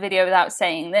far in the video without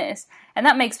saying this. And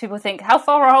that makes people think, how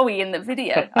far are we in the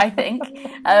video, I think.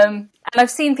 And I've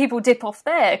seen people dip off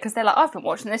there because they're like, I've been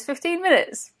watching this 15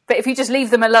 minutes. But if you just leave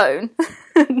them alone,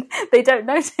 they don't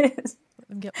notice.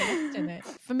 Get lost in it.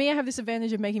 For me, I have this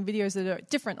advantage of making videos that are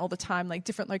different all the time, like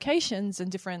different locations and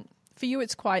different. For you,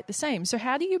 it's quite the same. So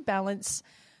how do you balance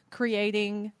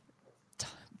creating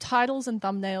titles and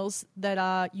thumbnails that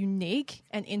are unique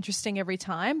and interesting every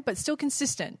time, but still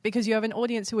consistent because you have an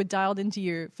audience who are dialed into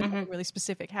you for something really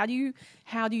specific. How do you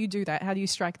do that? How do you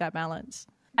strike that balance?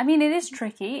 I mean, it is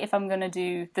tricky if I'm going to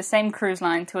do the same cruise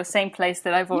line to a same place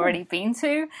that I've already been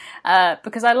to,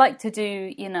 because I like to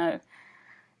do,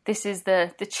 this is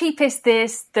the cheapest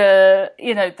this,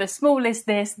 the smallest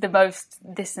this, the most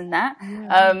this and that.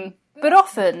 But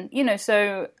often,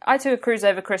 so I took a cruise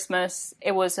over Christmas.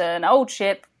 It was an old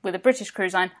ship with a British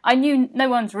cruise line. I knew no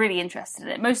one's really interested in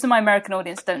it. Most of my American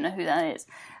audience don't know who that is.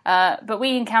 But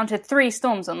we encountered 3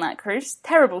 storms on that cruise,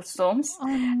 terrible storms.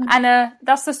 And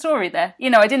that's the story there.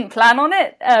 I didn't plan on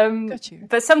it. Got you.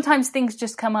 But sometimes things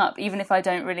just come up, even if I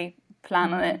don't really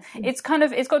plan on it. It's got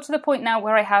to the point now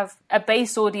where I have a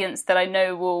base audience that I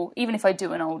know will, even if I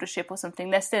do an older ship or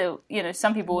something, they're still,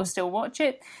 some people will still watch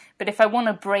it. But if I want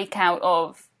to break out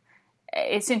of,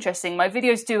 it's interesting, my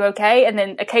videos do okay, and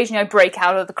then occasionally I break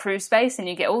out of the cruise space and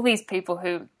you get all these people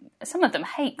who, some of them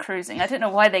hate cruising. I don't know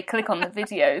why they click on the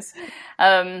videos.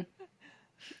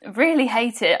 Really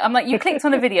hate it. I'm like, you clicked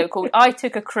on a video called "I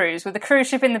took a cruise" with a cruise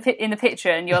ship in the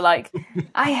picture, and you're like,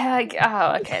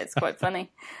 okay, it's quite funny.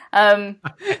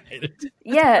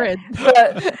 Yeah,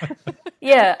 but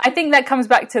yeah, I think that comes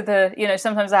back to the,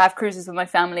 sometimes I have cruises with my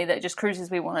family that are just cruises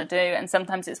we want to do, and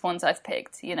sometimes it's ones I've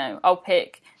picked. I'll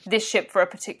pick this ship for a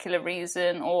particular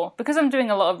reason, or because I'm doing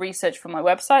a lot of research for my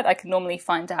website, I can normally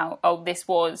find out, this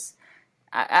was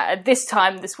at this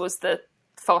time, this was the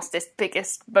fastest,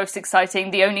 biggest, most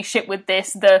exciting, the only ship with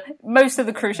this. Most of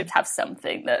the cruise ships have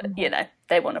something that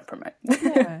they want to promote.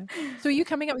 Yeah. So are you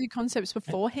coming up with your concepts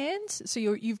beforehand? So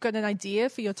you've got an idea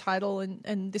for your title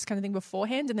and this kind of thing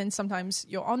beforehand, and then sometimes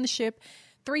you're on the ship,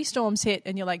 3 storms hit,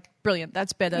 and you're like, brilliant,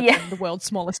 that's better than the world's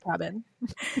smallest cabin.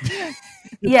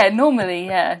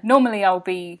 Normally I'll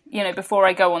be, before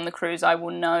I go on the cruise, I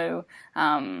will know.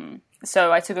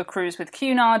 So I took a cruise with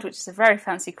Cunard, which is a very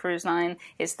fancy cruise line.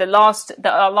 It's our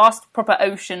last proper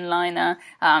ocean liner.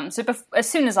 As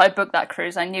soon as I booked that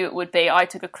cruise, I knew it would be, I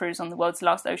took a cruise on the world's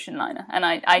last ocean liner. And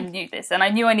I knew this. And I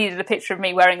knew I needed a picture of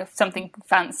me wearing something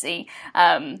fancy.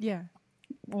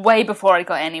 Way before I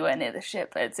got anywhere near the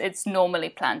ship. It's normally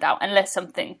planned out, unless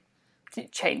something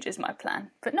changes my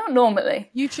plan. But not normally.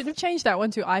 You should have changed that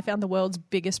one to "I found the world's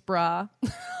biggest bra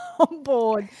on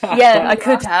board." Yeah, I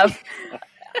could have.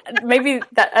 Maybe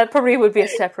that probably would be a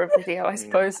separate video, I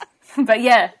suppose. But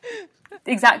yeah,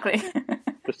 exactly.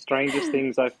 The strangest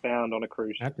things I've found on a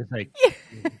cruise I ship. have to say,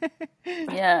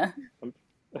 Yeah,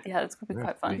 that's going to be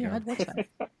quite fun. Yeah, I'd watch that.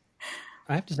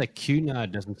 I have to say,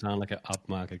 Cunard doesn't sound like an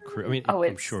upmarket cruise. I mean,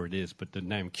 I'm sure it is, but the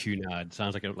name Cunard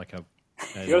sounds like a You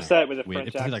gotta say it with a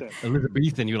weird. French If it's accent. like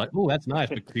Elizabethan, you're like, oh, that's nice,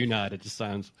 but Cunard, it just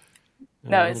sounds a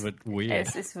little bit weird.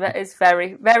 It's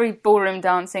very, very ballroom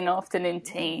dancing, afternoon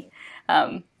tea.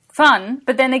 Fun,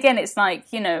 but then again, it's like,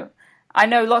 I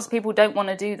know lots of people don't want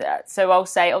to do that. So I'll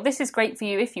say, this is great for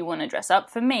you if you want to dress up.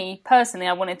 For me, personally,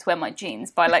 I wanted to wear my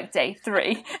jeans by like day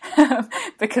 3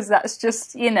 because that's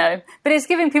just, but it's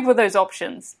giving people those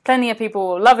options. Plenty of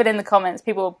people love it in the comments.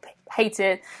 People hate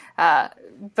it.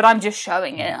 But I'm just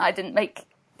showing it. I didn't make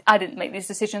these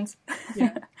decisions.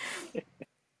 Yeah.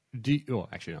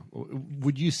 Actually, no.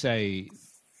 Would you say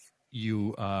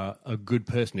you are a good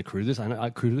person to cruise this? I know I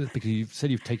cruise this because you've said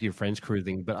you've taken your friends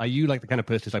cruising, but are you like the kind of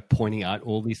person who's like pointing out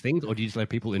all these things, or do you just let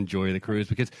people enjoy the cruise?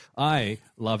 Because I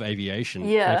love aviation.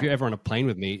 Yeah. And if you're ever on a plane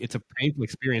with me, it's a painful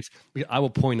experience because I will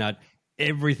point out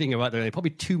everything about it,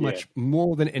 probably too much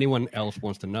more than anyone else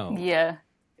wants to know. Yeah.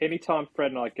 Anytime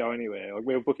Fred and I go anywhere, like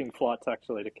we were booking flights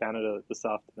actually to Canada this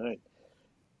afternoon,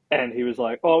 and he was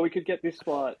like, we could get this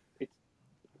flight, it's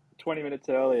 20 minutes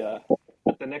earlier,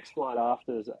 but the next flight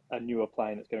after is a newer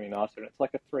plane that's going to be nicer, and it's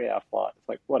like a 3-hour flight. It's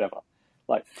like, whatever.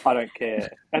 Like, I don't care.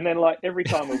 And then, like, every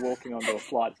time we're walking onto a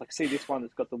flight, it's like, see this one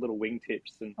that's got the little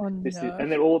wingtips, and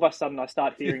and then all of a sudden I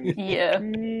start hearing this,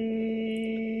 and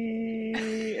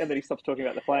then he stops talking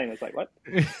about the plane. It's like, what?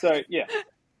 So, yeah.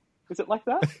 Is it like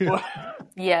that?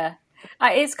 Yeah.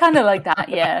 It's kind of like that,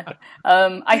 yeah.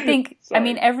 I think,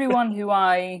 everyone who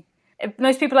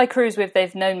most people I cruise with,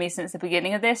 they've known me since the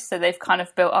beginning of this, so they've kind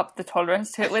of built up the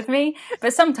tolerance to it with me.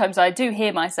 But sometimes I do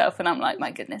hear myself and I'm like, my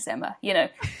goodness, Emma,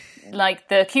 like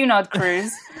the Cunard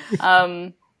cruise,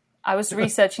 I was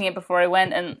researching it before I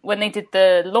went, and when they did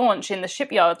the launch in the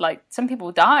shipyard, like, some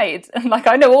people died. And like,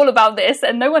 I know all about this,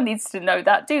 and no one needs to know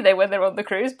that, do they, when they're on the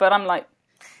cruise? But I'm like,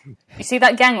 you see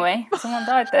that gangway? Someone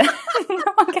died there. No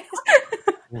one cares.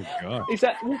 Oh, God. Is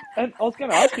that? And I was going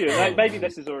to ask you. Maybe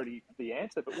this is already the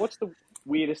answer. But what's the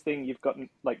weirdest thing you've gotten,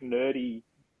 like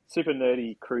super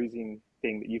nerdy cruising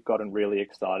thing that you've gotten really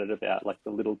excited about, like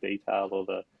the little detail or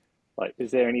Like,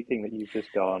 is there anything that you've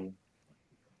just gone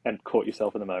and caught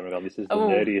yourself in the moment of, this is the Oh.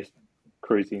 nerdiest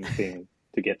cruising thing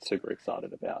to get super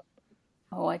excited about?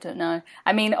 Oh, I don't know.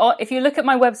 I mean, if you look at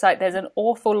my website, there's an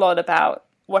awful lot about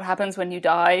what happens when you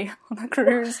die on a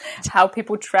cruise, how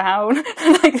people drown.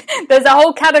 Like, there's a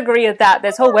whole category of that.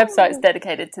 There's whole websites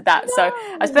dedicated to that. So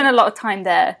I spent a lot of time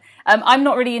there. I'm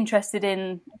not really interested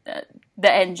in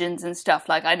the engines and stuff.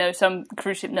 Like, I know some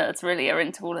cruise ship nerds really are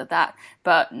into all of that,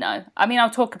 but no. I mean, I'll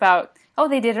talk about,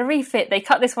 they did a refit. They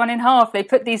cut this one in half. They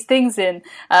put these things in.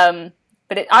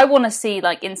 But I want to see,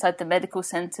 like, inside the medical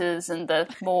centres and the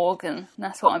morgue, and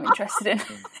that's what I'm interested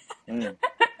in.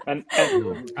 And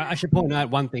I should point out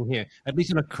one thing here. At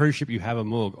least on a cruise ship, you have a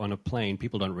morgue. On a plane,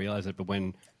 people don't realize it, but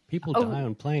when people die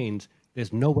on planes,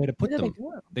 there's nowhere to put them.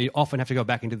 They often have to go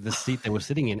back into the seat they were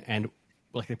sitting in, and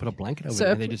like they put a blanket over it,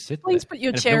 and they just sit Please there. put your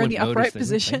And if chair no in the one's upright noticed,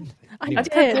 they don't say position. anything.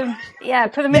 I Anyway,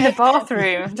 did. Put them in the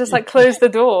bathroom. Just, like, close the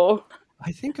door.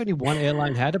 I think only one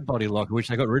airline had a body locker, which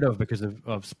they got rid of because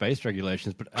of space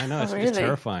regulations. But I know it's really?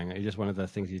 terrifying. It's just one of those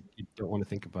things you don't want to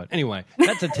think about. Anyway,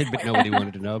 that's a tidbit nobody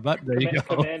wanted to know about. There you go.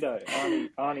 Commando,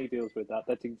 Arnie deals with that.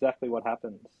 That's exactly what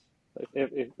happens.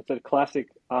 It's a classic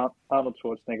Arnold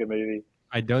Schwarzenegger movie.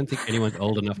 I don't think anyone's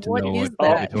old enough to What know is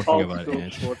what that? you're talking Old about. school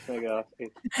Ant. Schwarzenegger.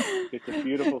 It's a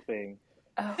beautiful thing.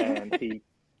 And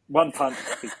one punch,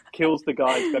 he kills the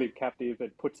guy who's got him captive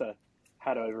and puts a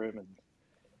hat over him and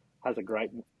has a great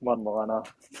one-liner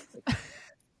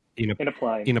In in a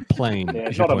plane. a plane. Yeah, I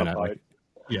it's should not on point a out, boat. like,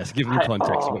 yes, give me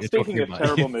context. of what you're Speaking talking of about.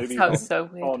 terrible movies Sounds so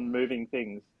weird. on moving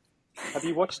things, have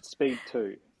you watched Speed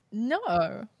 2?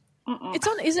 No. It's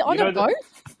on. Is it on You know a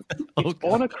that- boat?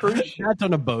 Oh, On a cruise ship. That's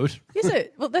on a boat. Is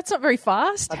it? Well, that's not very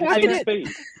fast. Have How you can seen it? Speed?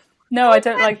 No, I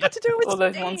don't like What to do with all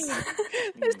those speed? ones.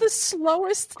 It's the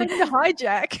slowest thing to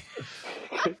hijack.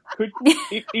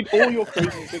 In all your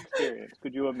cruising experience,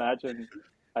 could you imagine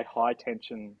a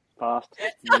high-tension,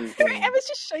 fast-moving Emma's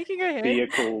just shaking her head.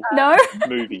 vehicle No?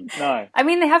 movie? No. I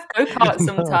mean, they have go-karts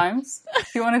sometimes.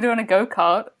 If you want to do on a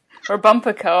go-kart, or a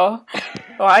bumper car,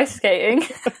 or ice skating.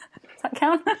 Does that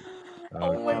count?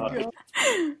 Oh my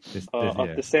god.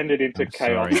 I've descended into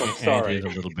chaos. I'm sorry. Andy's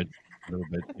a little bit,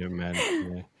 yeah, man.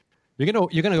 Yeah.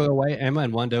 You're gonna go away, Emma,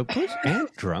 and wonder, was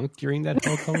Ant drunk during that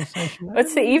whole conversation?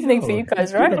 It's the evening for you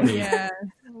guys, right? Yeah.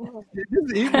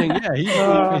 This evening, yeah. He's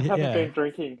I haven't yeah. been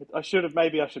drinking.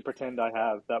 Maybe I should pretend I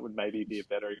have. That would maybe be a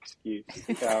better excuse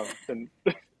than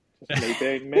just me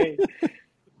being me.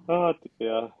 Oh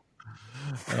dear.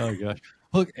 Oh gosh.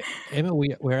 Look, Emma,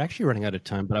 we're actually running out of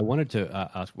time, but I wanted to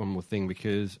ask one more thing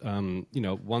because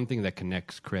one thing that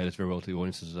connects creators very well to the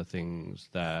audiences are things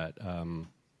that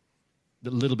the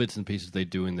little bits and pieces they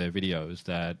do in their videos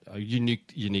that are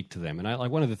unique to them. And I like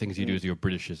one of the things you do is your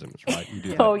Britishisms, right? You do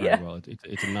that very well.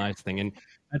 It's a nice thing. And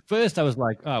at first I was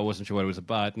like, I wasn't sure what it was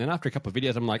about. And then after a couple of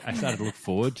videos, I'm like, I started to look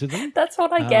forward to them. That's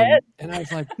what I get. And I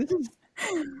was like, this is,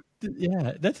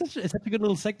 yeah, it's such a good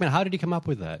little segment. How did you come up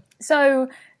with that? So,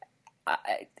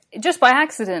 just by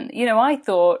accident, I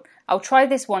thought, I'll try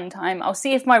this one time. I'll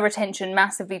see if my retention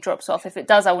massively drops off. If it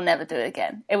does, I will never do it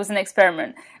again. It was an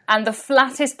experiment. And the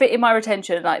flattest bit in my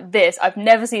retention, like this, I've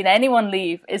never seen anyone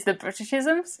leave, is the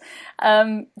Britishisms.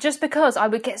 Just because I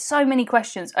would get so many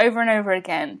questions over and over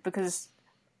again, because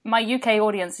my UK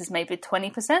audience is maybe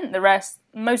 20%. The rest,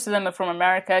 most of them are from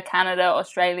America, Canada,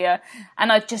 Australia,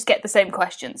 and I just get the same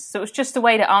questions. So it's just a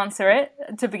way to answer it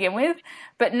to begin with.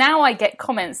 But now I get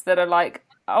comments that are like,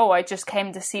 oh, I just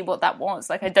came to see what that was.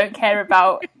 Like, I don't care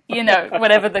about,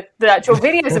 whatever the actual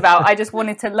video is about. I just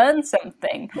wanted to learn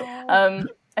something.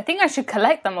 I think I should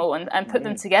collect them all and put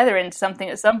them together into something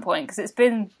at some point, because it's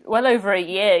been well over a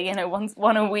year,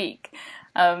 one a week.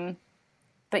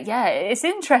 But yeah, it's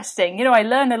interesting. I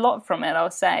learn a lot from it.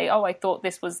 I'll say, oh, I thought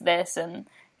this was this. And,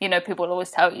 people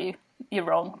always tell you you're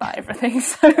wrong about everything.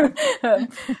 So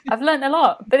I've learned a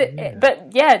lot. But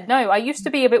I used to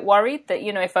be a bit worried that,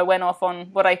 if I went off on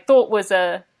what I thought was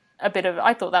I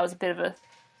thought that was a bit of a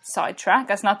sidetrack.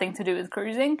 That's nothing to do with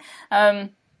cruising.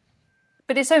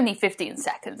 But it's only 15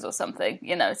 seconds or something.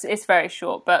 It's very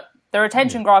short. But the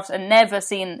retention graphs are never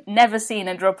seen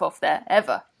a drop off there,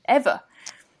 ever.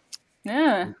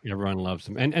 Yeah, everyone loves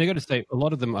them, and I got to say, a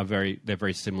lot of them they're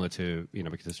very similar to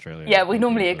because Australia. Yeah, we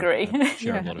normally agree.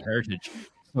 Share a lot of heritage,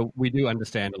 so we do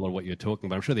understand a lot of what you're talking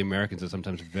about. I'm sure the Americans are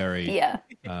sometimes very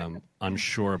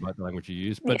unsure about the language you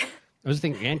use. But I was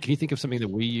thinking, Anne, can you think of something that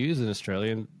we use in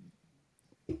Australian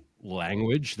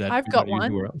language that I've we got don't use one.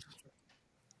 anywhere else?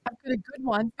 I've got a good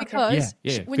one because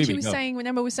Yeah, when Phoebe, she was go. saying, when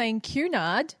Emma was saying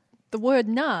Cunard, the word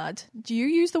nard, do you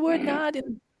use the word nard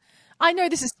in? I know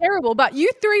this is terrible, but you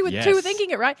three two were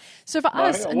thinking it, right? So for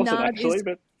us, I a wasn't nard actually, is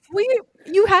but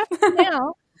you have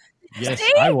now. Yes,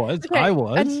 See? I was. Okay, I A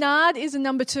was. nard is a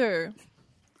number 2.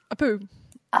 A poo.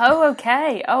 Oh,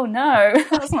 okay. Oh no,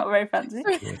 that's not very fancy.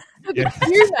 Yeah.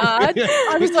 Cunard.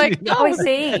 I was like, Oh, I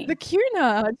see. the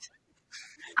Cunard.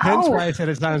 Hence Oh. why I said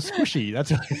it sounds squishy. That's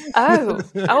why.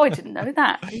 Oh, I didn't know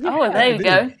that. Oh, there you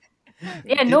go.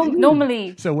 Yeah,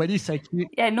 normally, So when you say cute,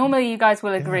 normally you guys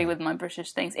will agree with my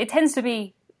British things. It tends to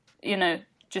be,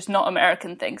 just not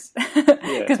American things,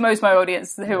 because most of my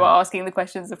audience who are asking the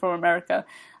questions are from America.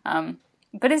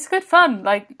 But it's good fun.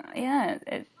 Like, yeah,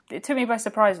 it took me by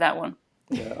surprise, that one.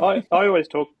 Yeah, I always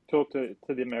talk to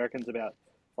the Americans about,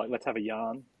 like, let's have a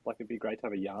yarn. Like, it'd be great to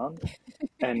have a yarn,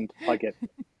 and I get,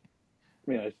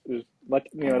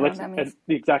 let's that means.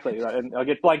 exactly right, and I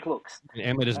get blank looks.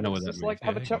 Emma doesn't And know what it's that just means. like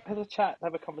have a chat,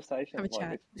 have a conversation. Have a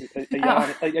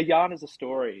like, chat. A yarn is a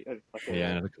story. Like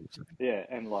Yeah, another concept.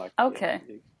 and like Okay.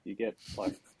 you get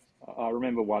like I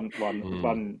remember one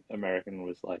American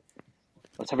was like,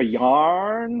 let's have a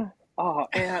yarn. Oh,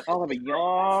 Aunt, I'll have a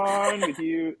yarn with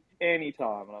you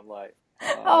anytime, and I'm like,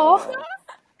 Oh.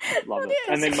 love it. That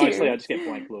And is then cute. mostly I just get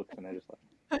blank looks, and they're just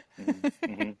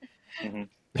like,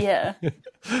 Yeah.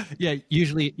 Yeah,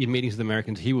 usually in meetings with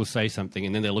Americans, he will say something,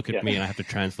 and then they look at me, and I have to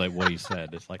translate what he said.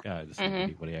 It's like, this is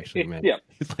Mm-hmm. what he actually meant. Yeah.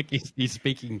 It's like he's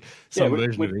speaking some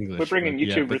version of English. We're bringing but,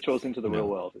 YouTube but- rituals into the no. real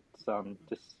world. It's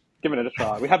just giving it a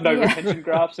try. We have no Yeah. retention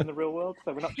graphs in the real world,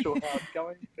 so we're not sure how it's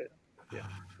going. But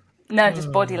No,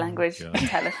 just body language. God.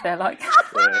 Tell if they're like.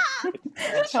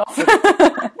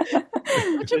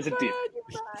 there's a dip.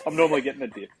 I'm normally getting a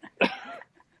dip.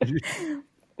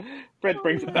 Fred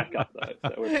brings it back up though,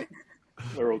 so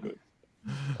we're all good.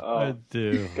 I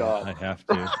do. God. I have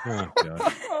to. Oh,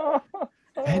 God.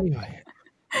 Anyway,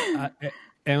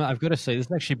 Emma, I've got to say, this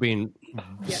has actually been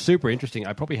super interesting.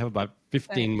 I probably have about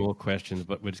 15 more questions,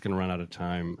 but we're just going to run out of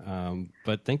time.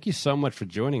 But thank you so much for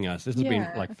joining us. This has been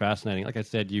fascinating. Like I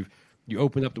said, you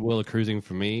opened up the world of cruising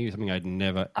for me, something I'd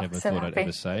never, ever so thought I'd happy.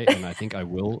 ever say. And I think I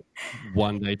will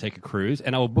one day take a cruise.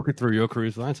 And I will book it through your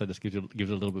cruise line, so it just gives it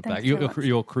a little bit Thanks back. so much.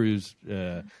 Your cruise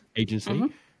agency. Mm-hmm.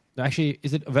 Actually,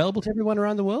 is it available to everyone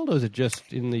around the world, or is it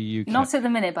just in the UK? Not at the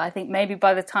minute, but I think maybe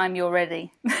by the time you're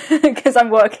ready, because I'm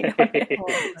working on it.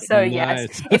 So yes,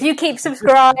 Nice. if you keep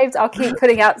subscribed, I'll keep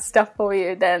putting out stuff for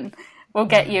you. Then we'll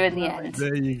get you in the end.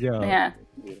 There you go. Yeah,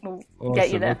 we'll Awesome.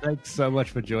 get you there. Well, thanks so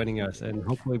much for joining us, and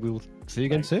hopefully we'll see you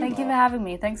again soon. Thank you for having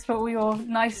me. Thanks for all your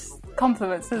nice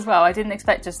compliments as well. I didn't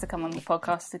expect just to come on the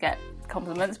podcast to get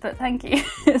compliments, but thank you.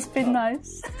 It's been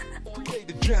nice.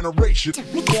 Create a generation.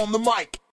 Look on the mic.